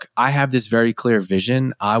like, look, I have this very clear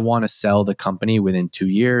vision. I want to sell the company within 2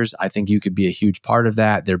 years. I think you could be a huge part of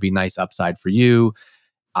that. There'd be nice upside for you.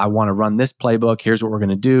 I want to run this playbook. Here's what we're going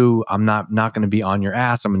to do. I'm not going to be on your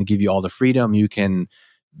ass. I'm going to give you all the freedom. You can,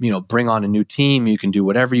 bring on a new team. You can do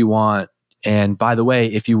whatever you want. And by the way,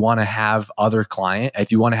 if you want to have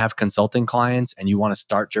if you want to have consulting clients and you want to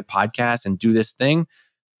start your podcast and do this thing,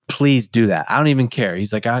 please do that. I don't even care.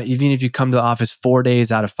 He's like, even if you come to the office 4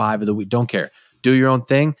 days out of 5 of the week, don't care. Do your own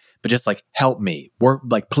thing, but just like help me work.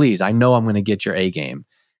 Like, please, I know I'm going to get your A game.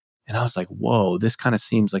 And I was like, whoa, this kind of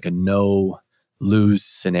seems like a no lose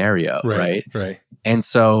scenario. Right. And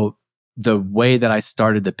so the way that I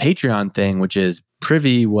started the Patreon thing, which is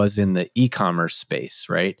Privy was in the e-commerce space.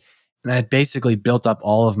 Right. And I basically built up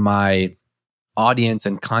all of my audience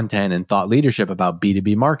and content and thought leadership about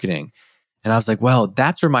B2B marketing. And I was like, well,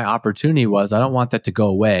 that's where my opportunity was. I don't want that to go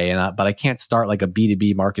away. But I can't start like a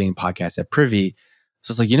B2B marketing podcast at Privy.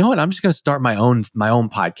 So it's like, you know what? I'm just going to start my own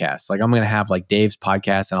podcast. Like I'm going to have like Dave's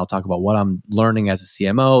podcast and I'll talk about what I'm learning as a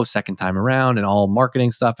CMO second time around and all marketing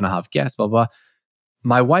stuff. And I'll have guests, blah, blah.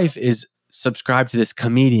 My wife is subscribed to this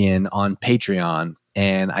comedian on Patreon,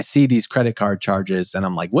 and I see these credit card charges and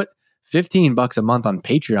I'm like, what? $15 a month on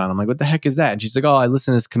Patreon. I'm like, what the heck is that? And she's like, oh, I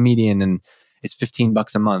listen to this comedian and it's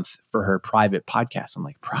 $15 a month for her private podcast. I'm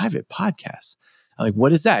like, private podcast? I'm like,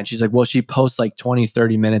 what is that? And she's like, well, she posts like 20,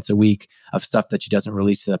 30 minutes a week of stuff that she doesn't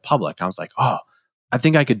release to the public. I was like, oh, I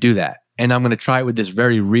think I could do that. And I'm going to try it with this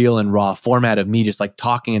very real and raw format of me just like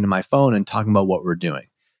talking into my phone and talking about what we're doing.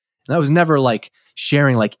 And I was never like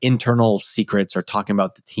sharing like internal secrets or talking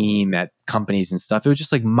about the team at companies and stuff. It was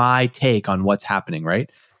just like my take on what's happening, right?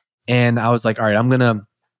 And I was like, all right, I'm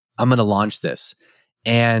gonna launch this.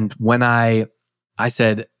 And when I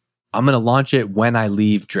said, I'm gonna launch it when I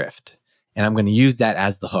leave Drift, and I'm gonna use that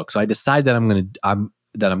as the hook. So I decided that I'm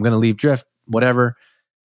gonna leave Drift, whatever.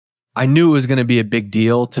 I knew it was gonna be a big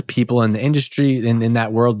deal to people in the industry in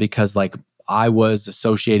that world, because like I was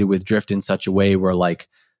associated with Drift in such a way where like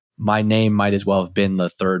my name might as well have been the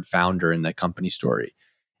third founder in the company story.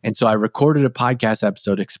 And so I recorded a podcast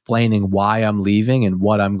episode explaining why I'm leaving and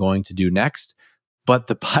what I'm going to do next. But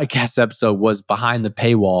the podcast episode was behind the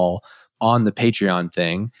paywall on the Patreon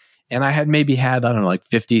thing. And I had maybe had, I don't know, like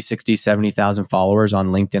 50, 60, 70,000 followers on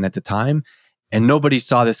LinkedIn at the time. And nobody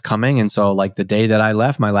saw this coming. And so like the day that I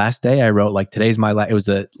left, my last day, I wrote like, today's my it was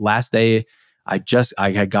the last day. I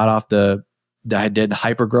had got off I did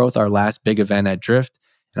Hypergrowth, our last big event at Drift.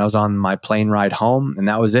 And I was on my plane ride home, and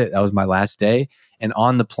that was it. That was my last day. And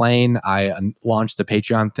on the plane, I launched the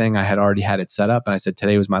Patreon thing. I had already had it set up. And I said,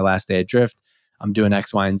 today was my last day at Drift. I'm doing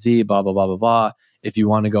X, Y, and Z, blah, blah, blah, blah, blah. If you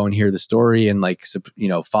want to go and hear the story and like,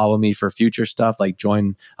 follow me for future stuff, like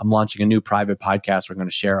join, I'm launching a new private podcast. We're going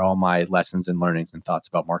to share all my lessons and learnings and thoughts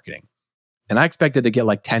about marketing. And I expected to get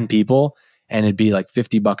like 10 people and it'd be like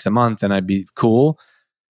 $50 a month and I'd be cool.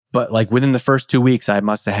 But like within the first 2 weeks, I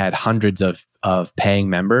must have had hundreds of paying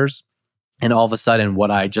members. And all of a sudden,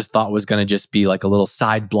 what I just thought was going to just be like a little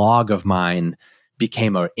side blog of mine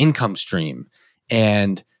became an income stream.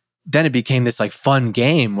 And then it became this like fun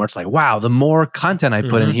game where it's like, wow, the more content I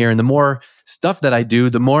put in here and the more stuff that I do,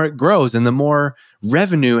 the more it grows and the more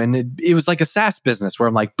revenue. And it was like a SaaS business where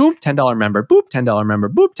I'm like, boop, $10 member, boop, $10 member,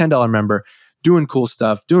 boop, $10 member, doing cool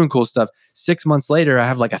stuff. 6 months later, I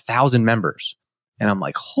have like 1,000 members. And I'm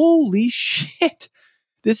like, holy shit.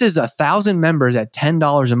 This is 1,000 members at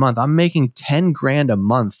 $10 a month. I'm making 10 grand a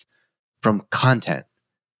month from content.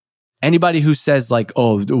 Anybody who says like,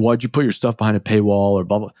 oh, why'd you put your stuff behind a paywall or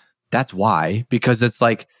blah, blah. That's why, because it's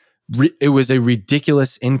like, it was a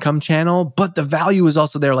ridiculous income channel, but the value was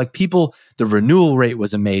also there. Like people, the renewal rate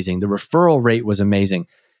was amazing. The referral rate was amazing.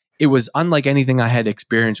 It was unlike anything I had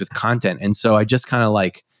experienced with content. And so I just kind of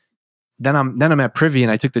like, then I'm at Privy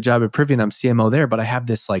and I took the job at Privy and I'm CMO there, but I have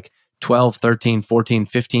this like 12, 13, 14,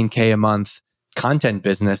 15K a month content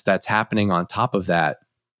business that's happening on top of that.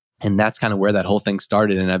 And that's kind of where that whole thing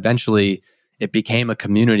started. And eventually it became a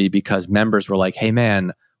community because members were like, hey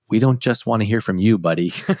man, we don't just want to hear from you,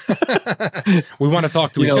 buddy. We want to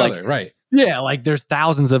talk to each other, right? Yeah, like there's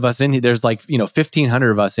thousands of us in here. There's like,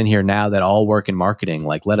 1,500 of us in here now that all work in marketing.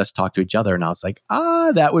 Like, let us talk to each other. And I was like,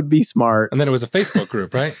 that would be smart. And then it was a Facebook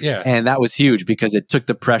group, right? Yeah. And that was huge because it took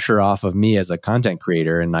the pressure off of me as a content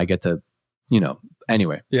creator and I get to,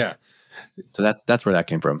 anyway. Yeah. So that's where that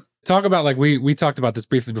came from. Talk about like we talked about this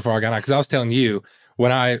briefly before I got on, because I was telling you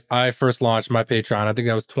when I first launched my Patreon, I think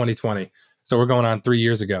that was 2020. So we're going on 3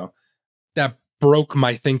 years ago. That broke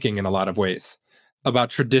my thinking in a lot of ways about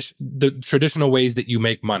the traditional ways that you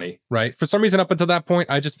make money, right? For some reason, up until that point,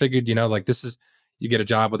 I just figured, like this is, you get a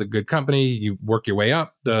job with a good company, you work your way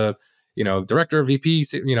up, the, director, VP,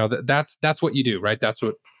 that's what you do, right? That's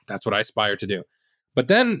what I aspire to do. But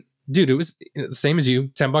then, dude, it was the same as you,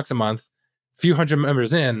 $10 a month, few hundred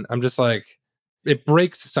members in, I'm just like, it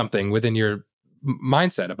breaks something within your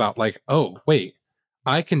mindset about like, oh, wait,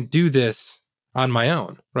 I can do this on my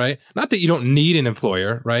own, right? Not that you don't need an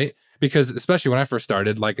employer, right? Because especially when I first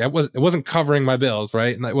started, like it wasn't covering my bills,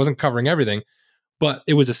 right? And it wasn't covering everything, but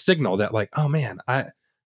it was a signal that like, oh man,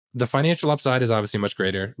 the financial upside is obviously much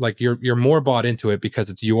greater. Like you're more bought into it because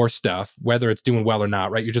it's your stuff, whether it's doing well or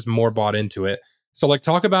not, right? You're just more bought into it. So like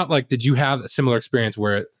talk about like, did you have a similar experience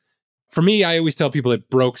where for me, I always tell people it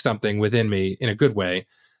broke something within me in a good way.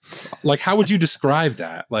 Like, how would you describe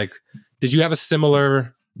that? Like, did you have a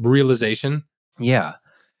similar realization? Yeah.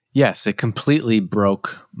 Yes, it completely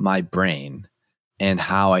broke my brain and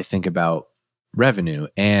how I think about revenue.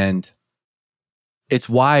 And it's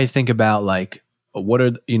why I think about like, what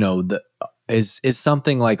are, is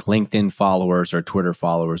something like LinkedIn followers or Twitter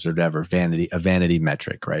followers or whatever, a vanity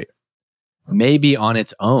metric, right? Maybe on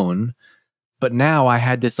its own. But now I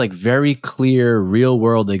had this like very clear real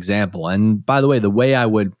world example. And by the way, the way I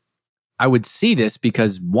would see this,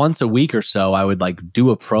 because once a week or so, I would like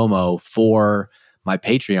do a promo for my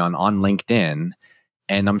Patreon on LinkedIn.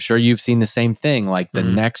 And I'm sure you've seen the same thing. Like the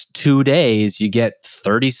next 2 days, you get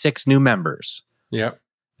 36 new members. Yep.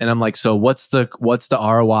 And I'm like, so what's the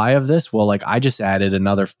ROI of this? Well, like I just added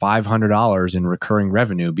another $500 in recurring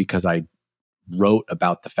revenue because I wrote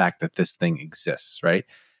about the fact that this thing exists, right?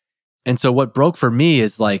 And so what broke for me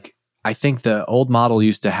is like, I think the old model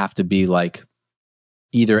used to have to be like,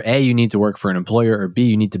 either A, you need to work for an employer, or B,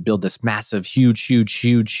 you need to build this massive,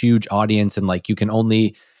 huge audience. And like, you can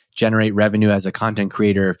only generate revenue as a content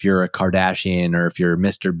creator if you're a Kardashian or if you're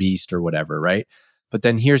Mr. Beast or whatever, right? But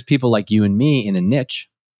then here's people like you and me in a niche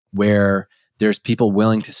where there's people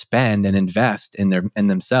willing to spend and invest in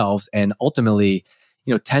themselves, and ultimately,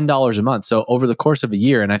 $10 a month. So over the course of a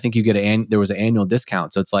year, and I think you get there was an annual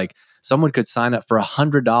discount. So it's like someone could sign up for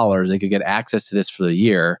 $100. They could get access to this for the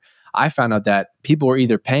year. I found out that people were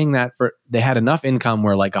either paying that they had enough income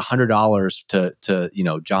where like $100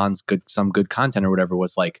 to John's some good content or whatever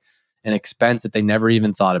was like an expense that they never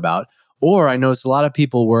even thought about. Or I noticed a lot of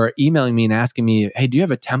people were emailing me and asking me, hey, do you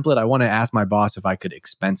have a template? I want to ask my boss if I could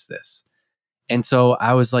expense this. And so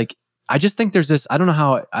I was like, I just think there's this, I don't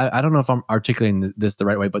know if I'm articulating this the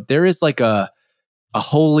right way, but there is like a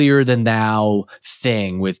holier than thou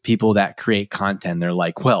thing with people that create content. They're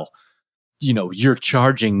like, well, you're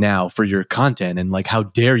charging now for your content, and like, how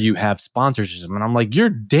dare you have sponsorships? And I'm like, you're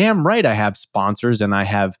damn right I have sponsors, and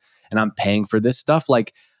I'm paying for this stuff.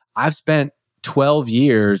 Like, I've spent 12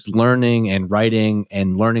 years learning and writing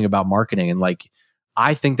and learning about marketing, and like,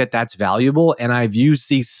 I think that that's valuable, and I've used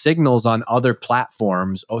these signals on other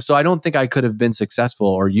platforms. Oh, so I don't think I could have been successful,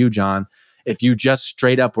 or you, John, if you just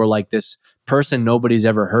straight up were like this person nobody's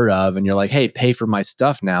ever heard of, and you're like, hey, pay for my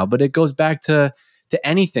stuff now. But it goes back to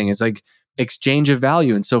anything. It's like exchange of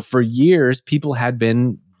value. And so for years, people had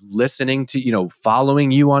been listening to,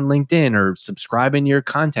 following you on LinkedIn or subscribing to your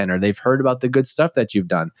content, or they've heard about the good stuff that you've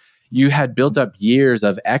done. You had built up years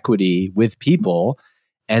of equity with people.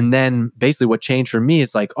 And then basically what changed for me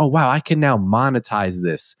is like, oh, wow, I can now monetize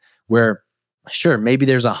this, where sure, maybe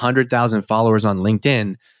there's 100,000 followers on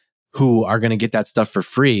LinkedIn who are going to get that stuff for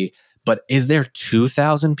free. But is there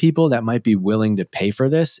 2,000 people that might be willing to pay for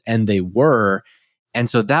this? And they were. And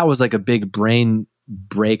so that was like a big brain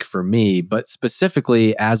break for me. But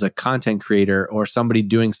specifically as a content creator or somebody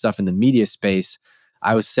doing stuff in the media space,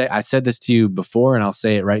 I said this to you before, and I'll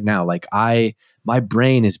say it right now. Like my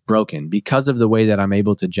brain is broken because of the way that I'm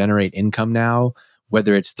able to generate income now,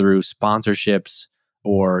 whether it's through sponsorships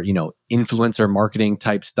or, influencer marketing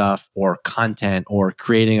type stuff or content or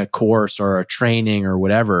creating a course or a training or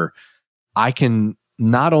whatever. I can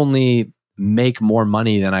not only make more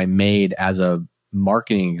money than I made as a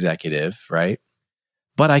marketing executive, right?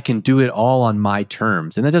 But I can do it all on my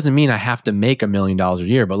terms. And that doesn't mean I have to make $1 million a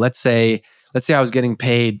year, but let's say I was getting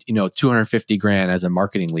paid, 250 grand as a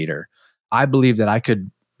marketing leader. I believe that I could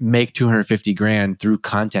make 250 grand through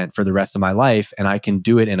content for the rest of my life. And I can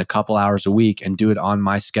do it in a couple hours a week and do it on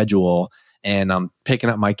my schedule. And I'm picking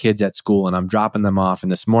up my kids at school and I'm dropping them off.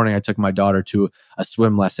 And this morning I took my daughter to a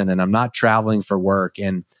swim lesson, and I'm not traveling for work.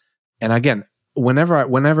 And again,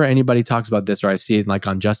 whenever anybody talks about this, or I see it like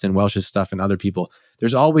on Justin Welsh's stuff and other people,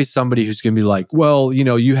 there's always somebody who's going to be like, well,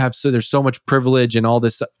 there's so much privilege and all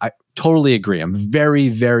this. I totally agree. I'm very,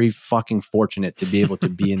 very fucking fortunate to be able to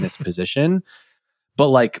be in this position. But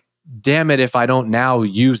like, damn it, if I don't now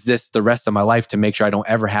use this the rest of my life to make sure I don't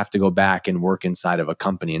ever have to go back and work inside of a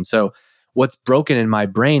company. And so what's broken in my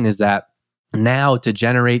brain is that now to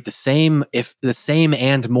generate the same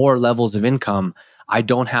and more levels of income, I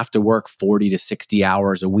don't have to work 40 to 60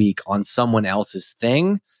 hours a week on someone else's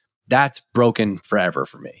thing. That's broken forever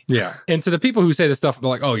for me. Yeah. And to the people who say this stuff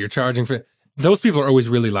like, oh, you're charging for, those people are always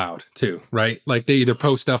really loud too, right? Like they either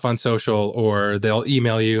post stuff on social or they'll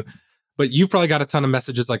email you. But you've probably got a ton of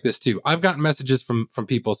messages like this too. I've gotten messages from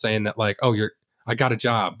people saying that like, oh, I got a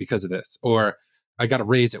job because of this, or I got a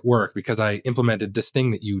raise at work because I implemented this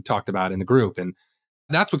thing that you talked about in the group. And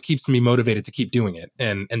that's what keeps me motivated to keep doing it.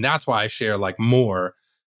 And that's why I share like more.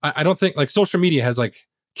 I don't think like social media has like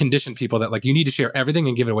conditioned people that like you need to share everything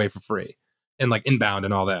and give it away for free and like inbound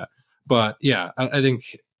and all that. But yeah, I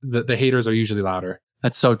think the haters are usually louder.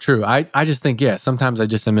 That's so true. I just think, yeah, sometimes I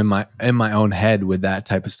just am in my own head with that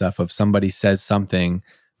type of stuff of somebody says something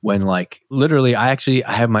when like literally I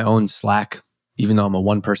have my own Slack, even though I'm a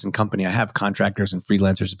one person company. I have contractors and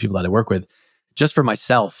freelancers and people that I work with. Just for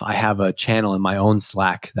myself, I have a channel in my own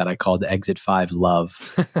Slack that I call the Exit 5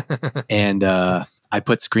 Love. And I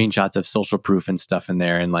put screenshots of social proof and stuff in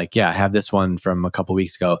there. And like, yeah, I have this one from a couple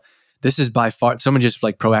weeks ago. This is by far, someone just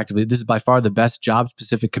like proactively, this is by far the best job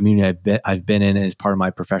specific community I've been in as part of my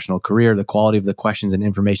professional career. The quality of the questions and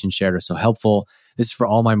information shared are so helpful. This is for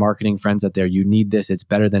all my marketing friends out there. You need this. It's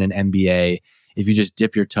better than an MBA. If you just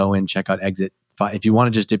dip your toe in, check out Exit 5. If you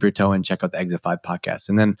want to just dip your toe in, check out the Exit 5 podcast.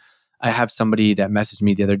 And then I have somebody that messaged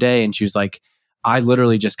me the other day and she was like, I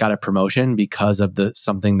literally just got a promotion because of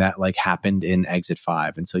something that like happened in Exit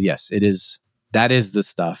 5. And so yes, that is the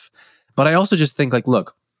stuff. But I also just think like,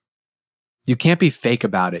 look, you can't be fake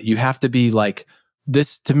about it. You have to be like,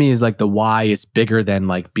 this to me is like the why is bigger than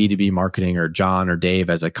like B2B marketing or John or Dave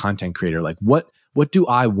as a content creator. Like what do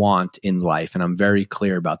I want in life? And I'm very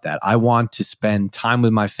clear about that. I want to spend time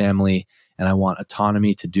with my family and I want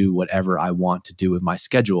autonomy to do whatever I want to do with my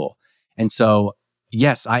schedule. And so,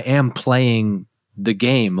 yes, I am playing the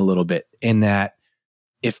game a little bit in that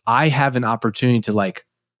if I have an opportunity to like,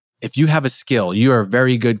 if you have a skill, you are a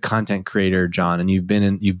very good content creator, John, and you've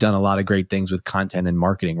done a lot of great things with content and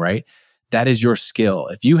marketing, right? That is your skill.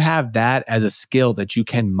 If you have that as a skill that you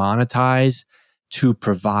can monetize to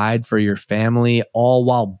provide for your family, all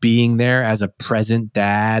while being there as a present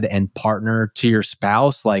dad and partner to your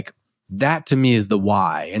spouse, like that to me is the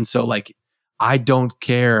why. And so like, I don't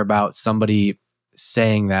care about somebody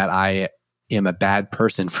saying that I am a bad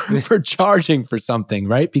person for charging for something,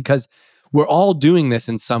 right? Because we're all doing this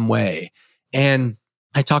in some way. And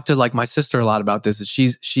I talked to like my sister a lot about this.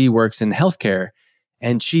 She works in healthcare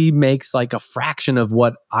and she makes like a fraction of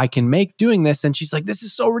what I can make doing this. And she's like, this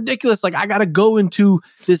is so ridiculous. Like I got to go into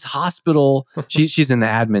this hospital. She's in the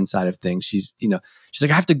admin side of things. She's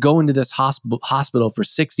like, I have to go into this hospital for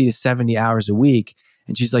 60 to 70 hours a week.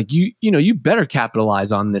 And she's like, you better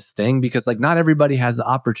capitalize on this thing because like not everybody has the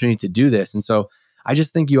opportunity to do this. And so I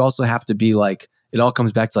just think you also have to be like, it all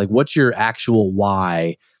comes back to like, what's your actual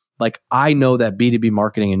why? Like, I know that B2B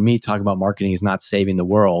marketing and me talking about marketing is not saving the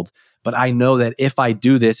world, but I know that if I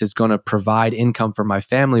do this, it's going to provide income for my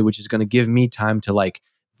family, which is going to give me time to like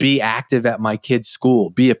be active at my kids' school,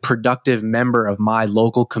 be a productive member of my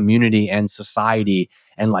local community and society,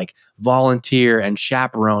 and like volunteer and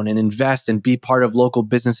chaperone and invest and be part of local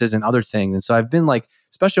businesses and other things. And so I've been like,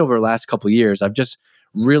 especially over the last couple of years, I've just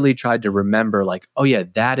really tried to remember like, oh yeah,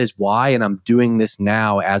 that is why. And I'm doing this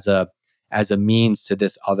now as a means to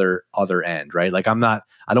this other end, right? Like I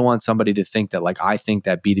don't want somebody to think that like, I think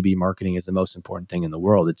that B2B marketing is the most important thing in the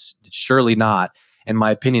world. It's surely not. And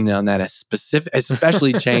my opinion on that has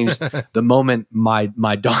especially changed the moment my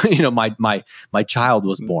child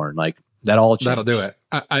was born. Like that all changed. That'll do it.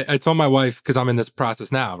 I told my wife, because I'm in this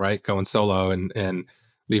process now, right? Going solo and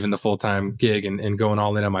leaving the full-time gig and going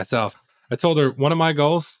all in on myself. I told her one of my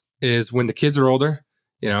goals is when the kids are older,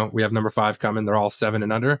 we have number 5 coming, they're all 7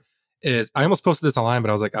 and under, is I almost posted this online, but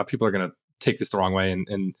I was like, oh, people are going to take this the wrong way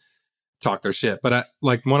and talk their shit. But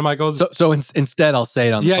like one of my goals. So instead I'll say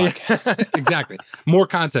it on the podcast. Yeah, exactly. More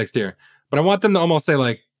context here. But I want them to almost say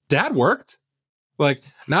like, Dad worked. Like,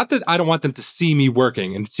 not that I don't want them to see me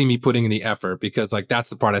working and see me putting in the effort, because like, that's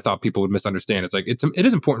the part I thought people would misunderstand. It's like, it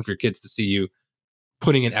is important for your kids to see you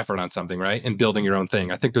putting an effort on something, right? And building your own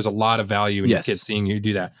thing. I think there's a lot of value in your kids seeing you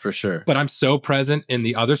do that. For sure. But I'm so present in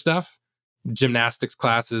the other stuff, gymnastics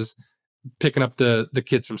classes, picking up the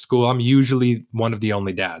kids from school, I'm usually one of the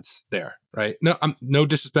only dads there, right? No, I'm no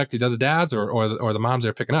disrespect to the other dads or the moms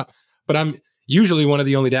they're picking up, but I'm usually one of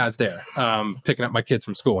the only dads there, picking up my kids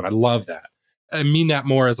from school, and I love that. I mean that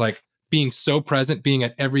more as like being so present, being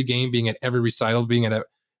at every game, being at every recital, being at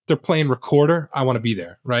they're playing recorder. I want to be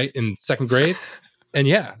there, right? In second grade. And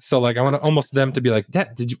yeah, so like I want to almost them to be like,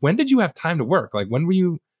 Dad, when did you have time to work? Like when were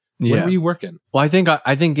you working? Well, I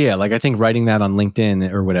think, yeah, like I think writing that on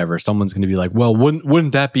LinkedIn or whatever, someone's going to be like, well,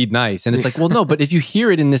 wouldn't that be nice? And it's like, well, no, but if you hear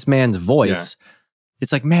it in this man's voice,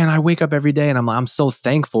 it's like, man, I wake up every day and I'm so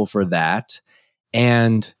thankful for that.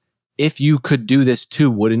 And if you could do this too,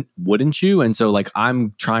 wouldn't you? And so like,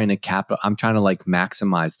 I'm trying to like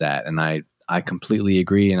maximize that. And I completely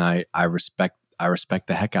agree. And I respect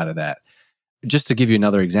the heck out of that. Just to give you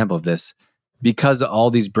another example of this, because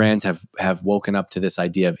all these brands have woken up to this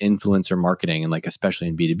idea of influencer marketing, and like especially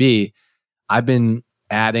in B2B, I've been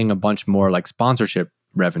adding a bunch more like sponsorship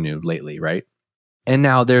revenue lately, right? And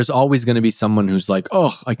now there's always going to be someone who's like,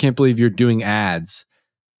 oh, I can't believe you're doing ads.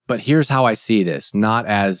 But here's how I see this, not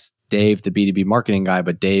as Dave, the B2B marketing guy,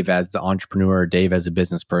 but Dave as the entrepreneur, Dave as a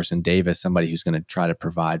business person, Dave as somebody who's going to try to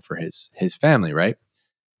provide for his family, right?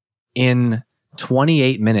 In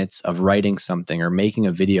 28 minutes of writing something or making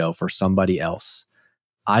a video for somebody else,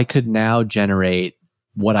 I could now generate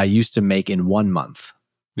what I used to make in 1 month.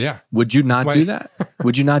 Yeah. Would you not do that?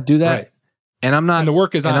 Would you not do that? Right. And I'm not. And the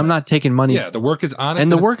work is honest. And I'm not taking money. Yeah, the work is honest. And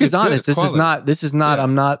the work is honest. This is not.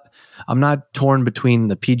 Yeah. I'm not torn between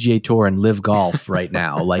the PGA Tour and Live Golf right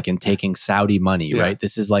now, like in taking Saudi money, right?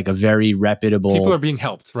 This is like a very reputable. People are being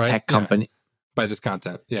helped, right? Tech company by this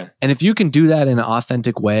content. Yeah. And if you can do that in an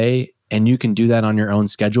authentic way, and you can do that on your own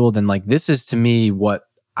schedule, then like this is to me what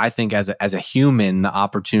I think as a human, the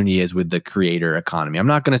opportunity is with the creator economy. I'm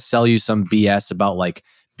not going to sell you some BS about like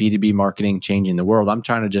B2B marketing changing the world. I'm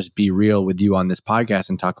trying to just be real with you on this podcast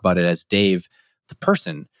and talk about it as Dave, the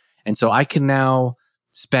person. And so I can now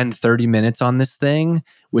spend 30 minutes on this thing,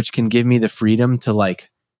 which can give me the freedom to like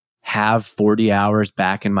have 40 hours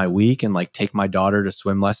back in my week and like take my daughter to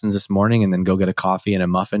swim lessons this morning and then go get a coffee and a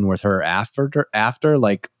muffin with her after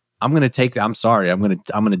like, I'm going to take that. I'm sorry. I'm going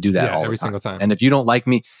to do that all every the time. single time. And if you don't like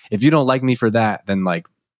me for that, then like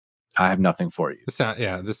I have nothing for you.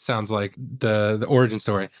 This sounds like the origin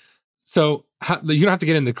story. So you don't have to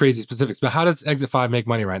get into crazy specifics, but how does Exit 5 make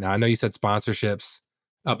money right now? I know you said sponsorships,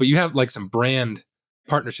 but you have like some brand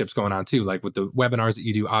partnerships going on too, like with the webinars that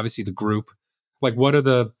you do, obviously the group. Like what are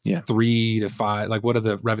the 3 to 5, like what are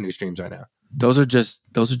the revenue streams right now? Those are just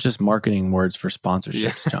marketing words for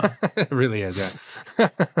sponsorships, John. It really is, yeah.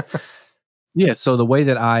 Yeah. So the way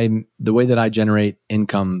that I generate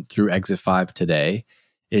income through Exit 5 today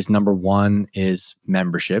is number one is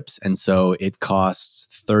memberships. And so it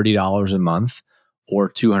costs $30 a month or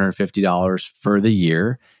 $250 for the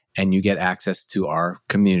year. And you get access to our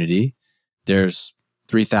community. There's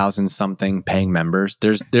 3,000 something paying members.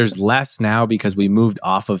 There's less now because we moved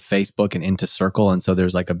off of Facebook and into Circle. And so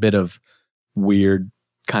there's like a bit of weird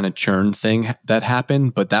kind of churn thing that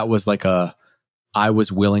happened. But that was like I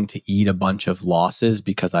was willing to eat a bunch of losses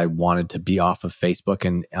because I wanted to be off of Facebook,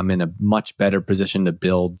 and I'm in a much better position to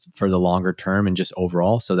build for the longer term and just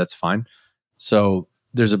overall. So that's fine. So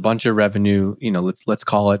there's a bunch of revenue, let's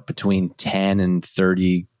call it between 10 and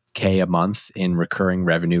 30K a month in recurring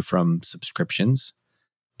revenue from subscriptions.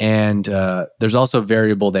 And there's also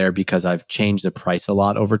variable there because I've changed the price a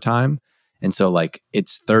lot over time. And so like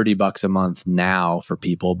it's $30 a month now for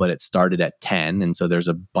people, but it started at 10. And so there's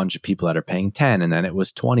a bunch of people that are paying 10, and then it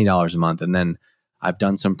was $20 a month. And then I've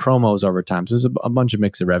done some promos over time. So there's a bunch of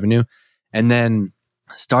mix of revenue. And then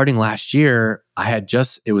starting last year,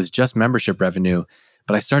 it was just membership revenue,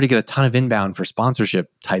 but I started to get a ton of inbound for sponsorship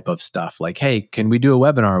type of stuff. Like, hey, can we do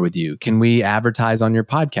a webinar with you? Can we advertise on your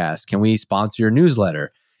podcast? Can we sponsor your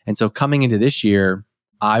newsletter? And so coming into this year,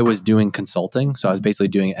 I was doing consulting. So I was basically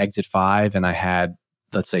doing Exit 5, and I had,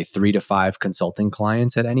 let's say, 3 to 5 consulting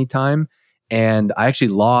clients at any time. And I actually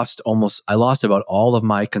lost about all of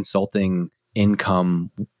my consulting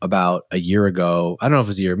income about a year ago. I don't know if it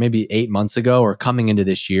was a year, maybe 8 months ago, or coming into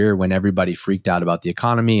this year when everybody freaked out about the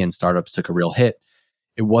economy and startups took a real hit.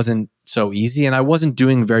 It wasn't so easy. And I wasn't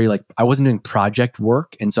doing project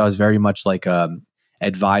work. And so I was very much like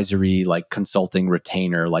advisory, like consulting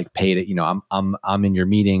retainer, like paid it, I'm in your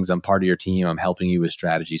meetings, I'm part of your team, I'm helping you with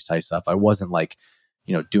strategies type stuff. I wasn't like,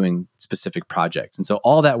 doing specific projects. And so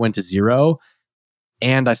all that went to zero.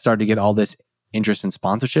 And I started to get all this interest in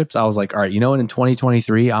sponsorships. I was like, all right, in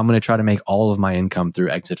 2023, I'm going to try to make all of my income through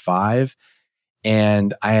Exit 5.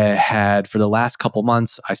 And I had, for the last couple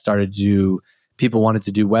months, I started to do people wanted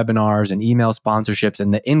to do webinars and email sponsorships,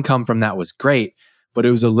 and the income from that was great. But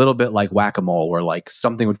it was a little bit like whack-a-mole, where like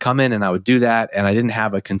something would come in and I would do that, and I didn't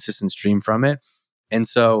have a consistent stream from it. And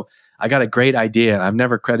so I got a great idea. I've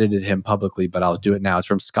never credited him publicly, but I'll do it now. It's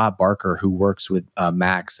from Scott Barker, who works with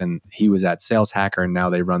Max, and he was at Sales Hacker, and now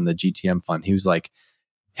they run the GTM fund. He was like,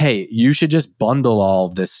 hey, you should just bundle all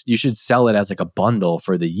of this. You should sell it as like a bundle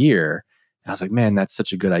for the year. And I was like, man, that's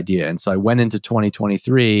such a good idea. And so I went into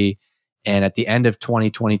 2023, and at the end of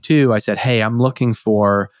 2022, I said, hey, I'm looking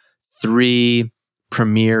for 3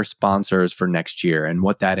 premier sponsors for next year. And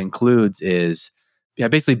what that includes is, I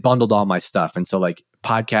basically bundled all my stuff. And so like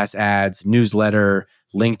podcast ads, newsletter,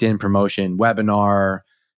 LinkedIn promotion, webinar,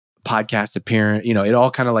 podcast appearance, it all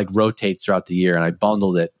kind of like rotates throughout the year. And I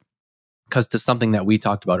bundled it because to something that we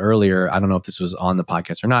talked about earlier, I don't know if this was on the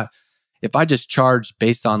podcast or not. If I just charged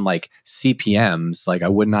based on like CPMs, like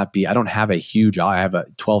I don't have a huge, I have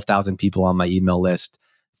 12,000 people on my email list,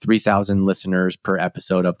 3,000 listeners per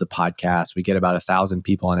episode of the podcast. We get about 1,000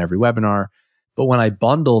 people on every webinar. But when I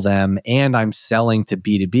bundle them and I'm selling to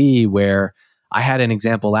B2B, where I had an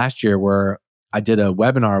example last year where I did a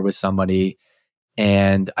webinar with somebody,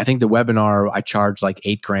 and I think the webinar, I charged like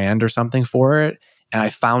 $8,000 or something for it. And I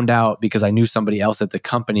found out, because I knew somebody else at the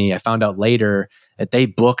company, I found out later that they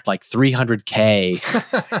booked like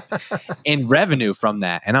 $300K in revenue from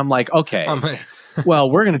that. And I'm like, okay, well,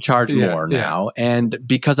 we're going to charge more now. And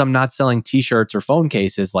because I'm not selling t-shirts or phone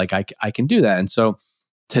cases, like I can do that. And so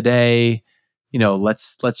today,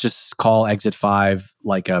 let's just call Exit 5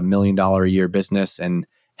 like $1 million a year business. And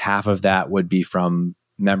half of that would be from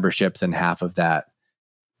memberships and half of that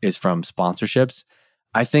is from sponsorships.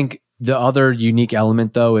 I think the other unique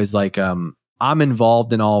element though is like I'm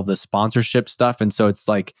involved in all of the sponsorship stuff. And so it's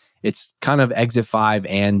like, it's kind of Exit 5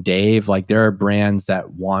 and Dave. Like there are brands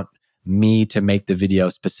that want me to make the video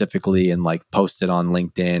specifically and like post it on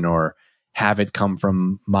LinkedIn or have it come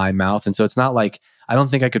from my mouth. And so it's not like, I don't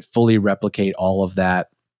think I could fully replicate all of that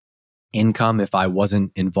income if I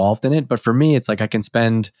wasn't involved in it. But for me, it's like I can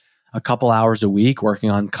spend a couple hours a week working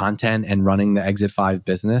on content and running the Exit 5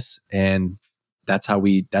 business. And that's how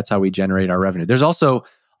we generate our revenue. There's also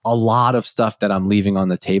a lot of stuff that I'm leaving on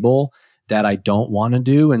the table that I don't want to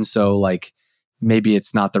do. And so like maybe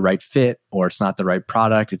it's not the right fit or it's not the right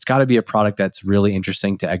product. It's got to be a product that's really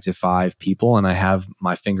interesting to Exit 5 people. And I have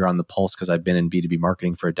my finger on the pulse because I've been in B2B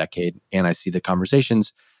marketing for a decade and I see the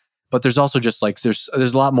conversations. But there's also just like, there's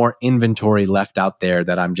a lot more inventory left out there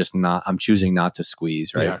that I'm choosing not to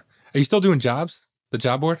squeeze, right? Yeah. Are you still doing jobs? The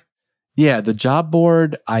job board? Yeah, the job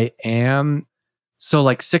board, I am. So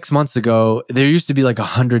like 6 months ago, there used to be like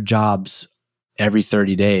 100 jobs every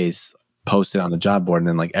 30 days posted on the job board. And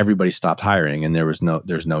then like everybody stopped hiring and there's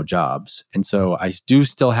no jobs. And so I do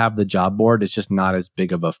still have the job board. It's just not as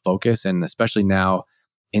big of a focus. And especially now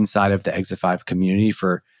inside of the Exit 5 community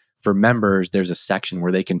for members, there's a section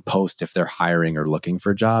where they can post if they're hiring or looking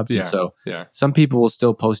for jobs. And so some people will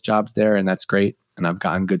still post jobs there and that's great. And I've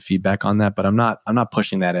gotten good feedback on that, but I'm not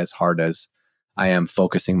pushing that as hard as I am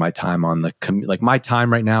focusing my time on like my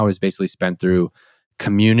time right now is basically spent through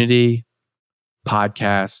community,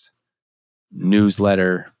 podcast,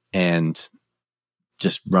 newsletter, and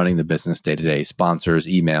just running the business day to day, sponsors,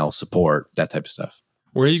 email, support, that type of stuff.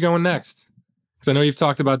 Where are you going next? Because I know you've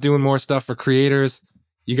talked about doing more stuff for creators.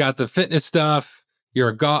 You got the fitness stuff.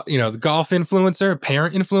 You're the golf influencer,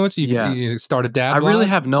 parent influencer. You start a dad blog. I really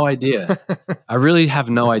have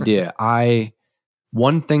no idea.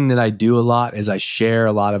 One thing that I do a lot is I share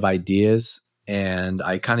a lot of ideas and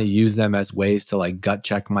I kind of use them as ways to like gut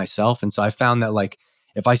check myself. And so I found that like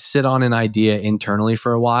if I sit on an idea internally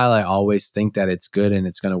for a while, I always think that it's good and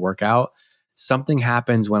it's going to work out. Something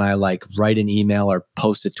happens when I like write an email or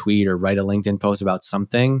post a tweet or write a LinkedIn post about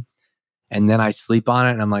something. And then I sleep on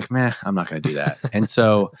it and I'm like, meh, I'm not going to do that. And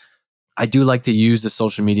so I do like to use the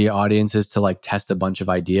social media audiences to like test a bunch of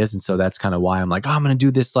ideas. And so that's kind of why I'm like, oh, I'm going to do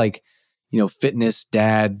this like, fitness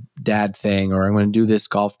dad thing, or I'm going to do this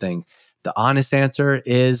golf thing. The honest answer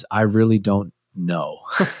is I really don't know.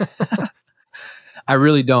 I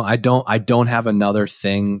really don't. I don't have another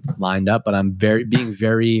thing lined up, but I'm being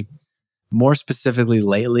very more specifically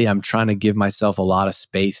lately, I'm trying to give myself a lot of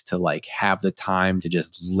space to like have the time to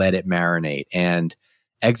just let it marinate. And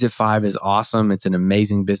Exit 5 is awesome. It's an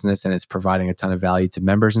amazing business and it's providing a ton of value to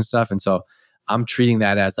members and stuff. And so I'm treating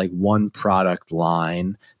that as like one product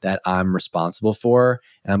line that I'm responsible for.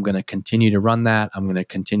 And I'm going to continue to run that. I'm going to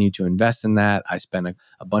continue to invest in that. I spend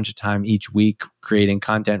a bunch of time each week creating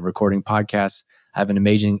content, recording podcasts. I have an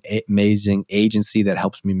amazing agency that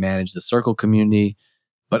helps me manage the Circle community.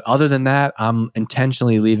 But other than that, I'm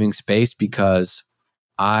intentionally leaving space because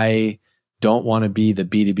I don't want to be the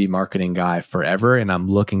B2B marketing guy forever, and I'm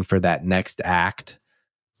looking for that next act.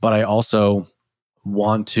 But I also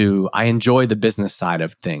I enjoy the business side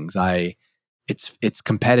of things. It's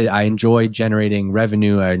competitive. I enjoy generating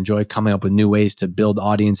revenue. I enjoy coming up with new ways to build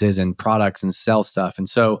audiences and products and sell stuff. And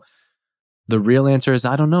so the real answer is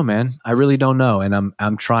I don't know, man. I really don't know. And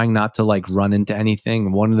I'm trying not to like run into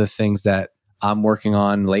anything. One of the things that I'm working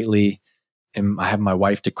on lately, and I have my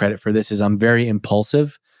wife to credit for this, is I'm very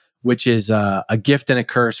impulsive, which is a gift and a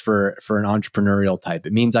curse for an entrepreneurial type.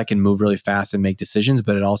 It means I can move really fast and make decisions,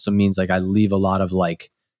 but it also means like I leave a lot of like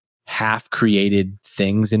half created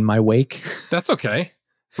things in my wake. That's okay,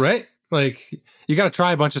 right? Like you got to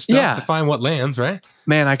try a bunch of stuff to find what lands, right?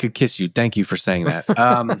 Man, I could kiss you. Thank you for saying that.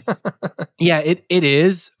 Yeah, it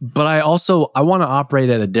is. But I want to operate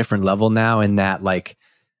at a different level now, in that like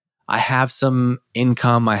I have some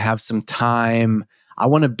income, I have some time. I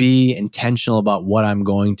want to be intentional about what I'm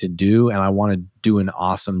going to do, and I want to do an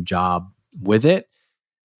awesome job with it.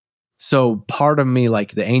 So part of me,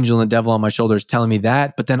 like the angel and the devil on my shoulder, is telling me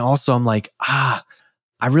that. But then also I'm like, I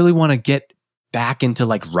really want to get back into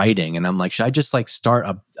like writing. And I'm like, should I just like start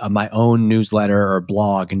my own newsletter or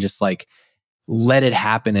blog and just like let it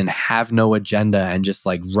happen and have no agenda and just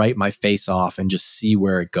like write my face off and just see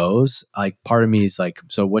where it goes? Like part of me is like,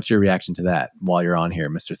 so what's your reaction to that while you're on here,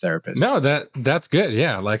 Mr. Therapist? No, that's good.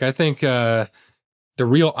 Yeah. Like I think the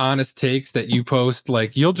real honest takes that you post,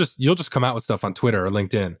 like you'll just come out with stuff on Twitter or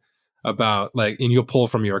LinkedIn about like, and you'll pull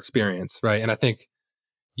from your experience, right? And I think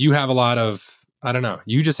you have a lot of, I don't know,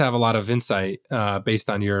 you just have a lot of insight based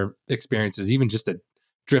on your experiences, even just at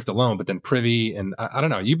Drift alone, but then Privy. And I don't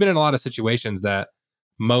know, you've been in a lot of situations that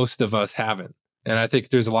most of us haven't. And I think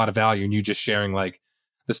there's a lot of value in you just sharing like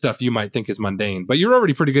the stuff you might think is mundane, but you're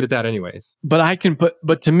already pretty good at that anyways.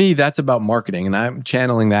 But to me, that's about marketing. And I'm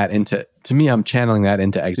channeling that into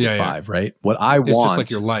Exit 5, right? What I want. It's just like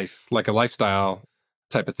your life, like a lifestyle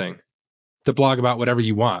type of thing. To blog about whatever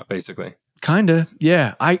you want, basically. Kinda,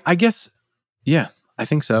 yeah. I guess, yeah, I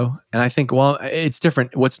think so. And I think, well, it's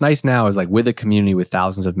different. What's nice now is like with a community with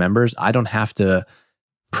thousands of members, I don't have to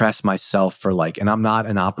press myself for like, and I'm not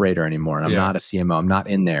an operator anymore, and I'm not a CMO. I'm not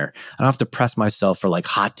in there. I don't have to press myself for like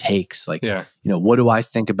hot takes. Like, what do I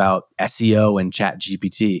think about SEO and Chat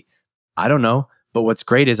GPT? I don't know. But what's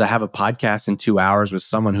great is I have a podcast in 2 hours with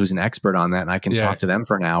someone who's an expert on that, and I can talk to them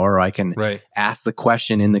for an hour, or I can ask the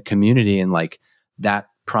question in the community, and like that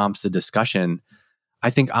prompts a discussion. I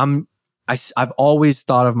think I've always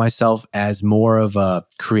thought of myself as more of a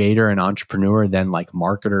creator and entrepreneur than like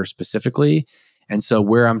marketer specifically. And so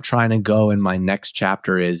where I'm trying to go in my next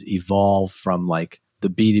chapter is evolve from like the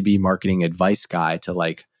B2B marketing advice guy to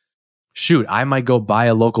like, shoot, I might go buy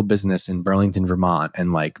a local business in Burlington, Vermont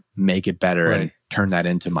and like make it better and turn that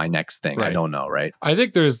into my next thing. I don't know. Right. I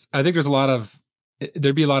think there'd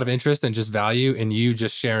be a lot of interest and just value in you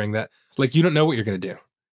just sharing that. Like, you don't know what you're going to do.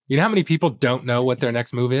 You know how many people don't know what their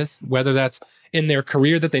next move is, whether that's in their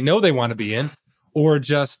career that they know they want to be in, or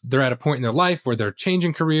just they're at a point in their life where they're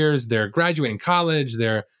changing careers, they're graduating college,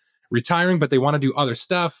 they're retiring, but they want to do other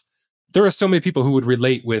stuff. There are so many people who would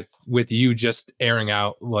relate with you just airing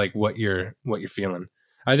out like what you're feeling.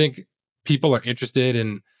 I think people are interested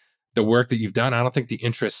in the work that you've done. I don't think the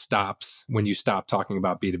interest stops when you stop talking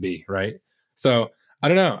about B2B, right? So I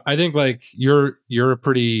don't know. I think like you're a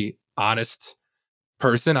pretty honest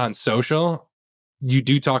person on social. You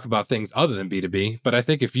do talk about things other than B2B, but I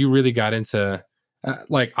think if you really got into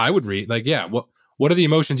like I would read like, what are the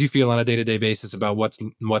emotions you feel on a day-to-day basis about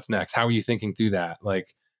what's next? How are you thinking through that?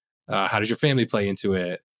 Like, how does your family play into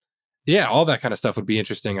it? Yeah, all that kind of stuff would be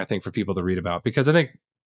interesting, I think, for people to read about, because I think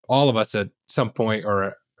all of us at some point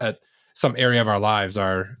or at some area of our lives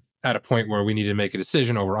are at a point where we need to make a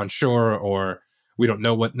decision, or we're unsure, or we don't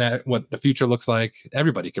know what the future looks like.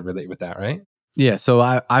 Everybody could relate with that, right? Yeah. So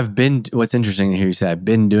I've been, what's interesting to hear you say, I've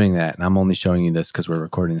been doing that, and I'm only showing you this because we're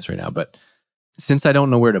recording this right now. But since I don't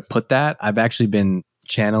know where to put that, I've actually been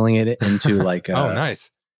channeling it into like oh, nice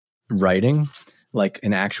writing, like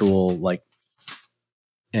an actual like.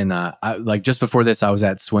 And like just before this, I was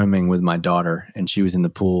at swimming with my daughter, and she was in the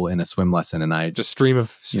pool in a swim lesson, and I just stream of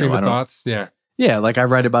thoughts. Yeah. Like I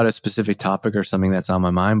write about a specific topic or something that's on my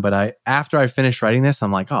mind, but after I finished writing this,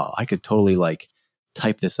 I'm like, oh, I could totally like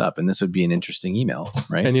type this up, and this would be an interesting email,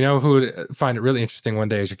 right? And you know who would find it really interesting one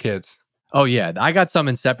day is your kids. Oh yeah, I got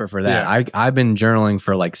something separate for that. Yeah. I've been journaling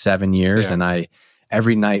for like 7 years, and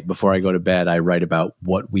every night before I go to bed, I write about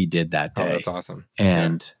what we did that day. Oh, that's awesome.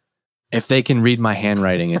 And if they can read my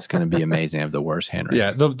handwriting, it's going to be amazing. I have the worst handwriting.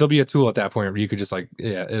 Yeah, there'll be a tool at that point where you could just like,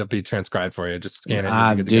 it'll be transcribed for you. Just scan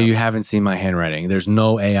it. You haven't seen my handwriting. There's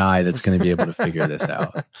no AI that's going to be able to figure this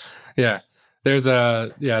out. Yeah. There's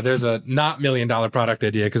a not $1 million product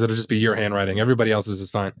idea because it'll just be your handwriting. Everybody else's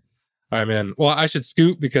is fine. All right, man. Well, I should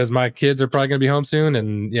scoot because my kids are probably going to be home soon,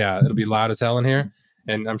 and yeah, it'll be loud as hell in here.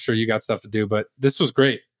 And I'm sure you got stuff to do, but this was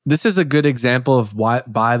great. This is a good example of why,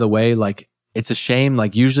 by the way, like it's a shame.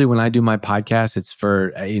 Like usually when I do my podcast, it's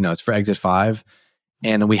for, it's for Exit 5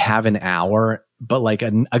 and we have an hour, but like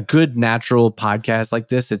a good natural podcast like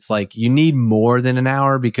this, it's like you need more than an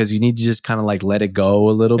hour because you need to just kind of like let it go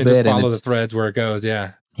a little And bit. just follow the threads where it goes.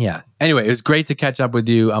 Yeah. Yeah. Anyway, it was great to catch up with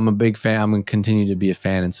you. I'm a big fan. I'm going to continue to be a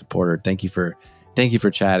fan and supporter. Thank you for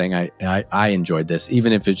chatting. I enjoyed this,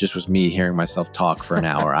 even if it just was me hearing myself talk for an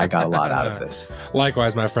hour. I got a lot out of this.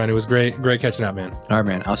 Likewise, my friend. It was great catching up, man. All right,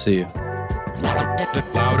 man. I'll see you.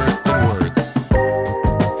 Louder than words.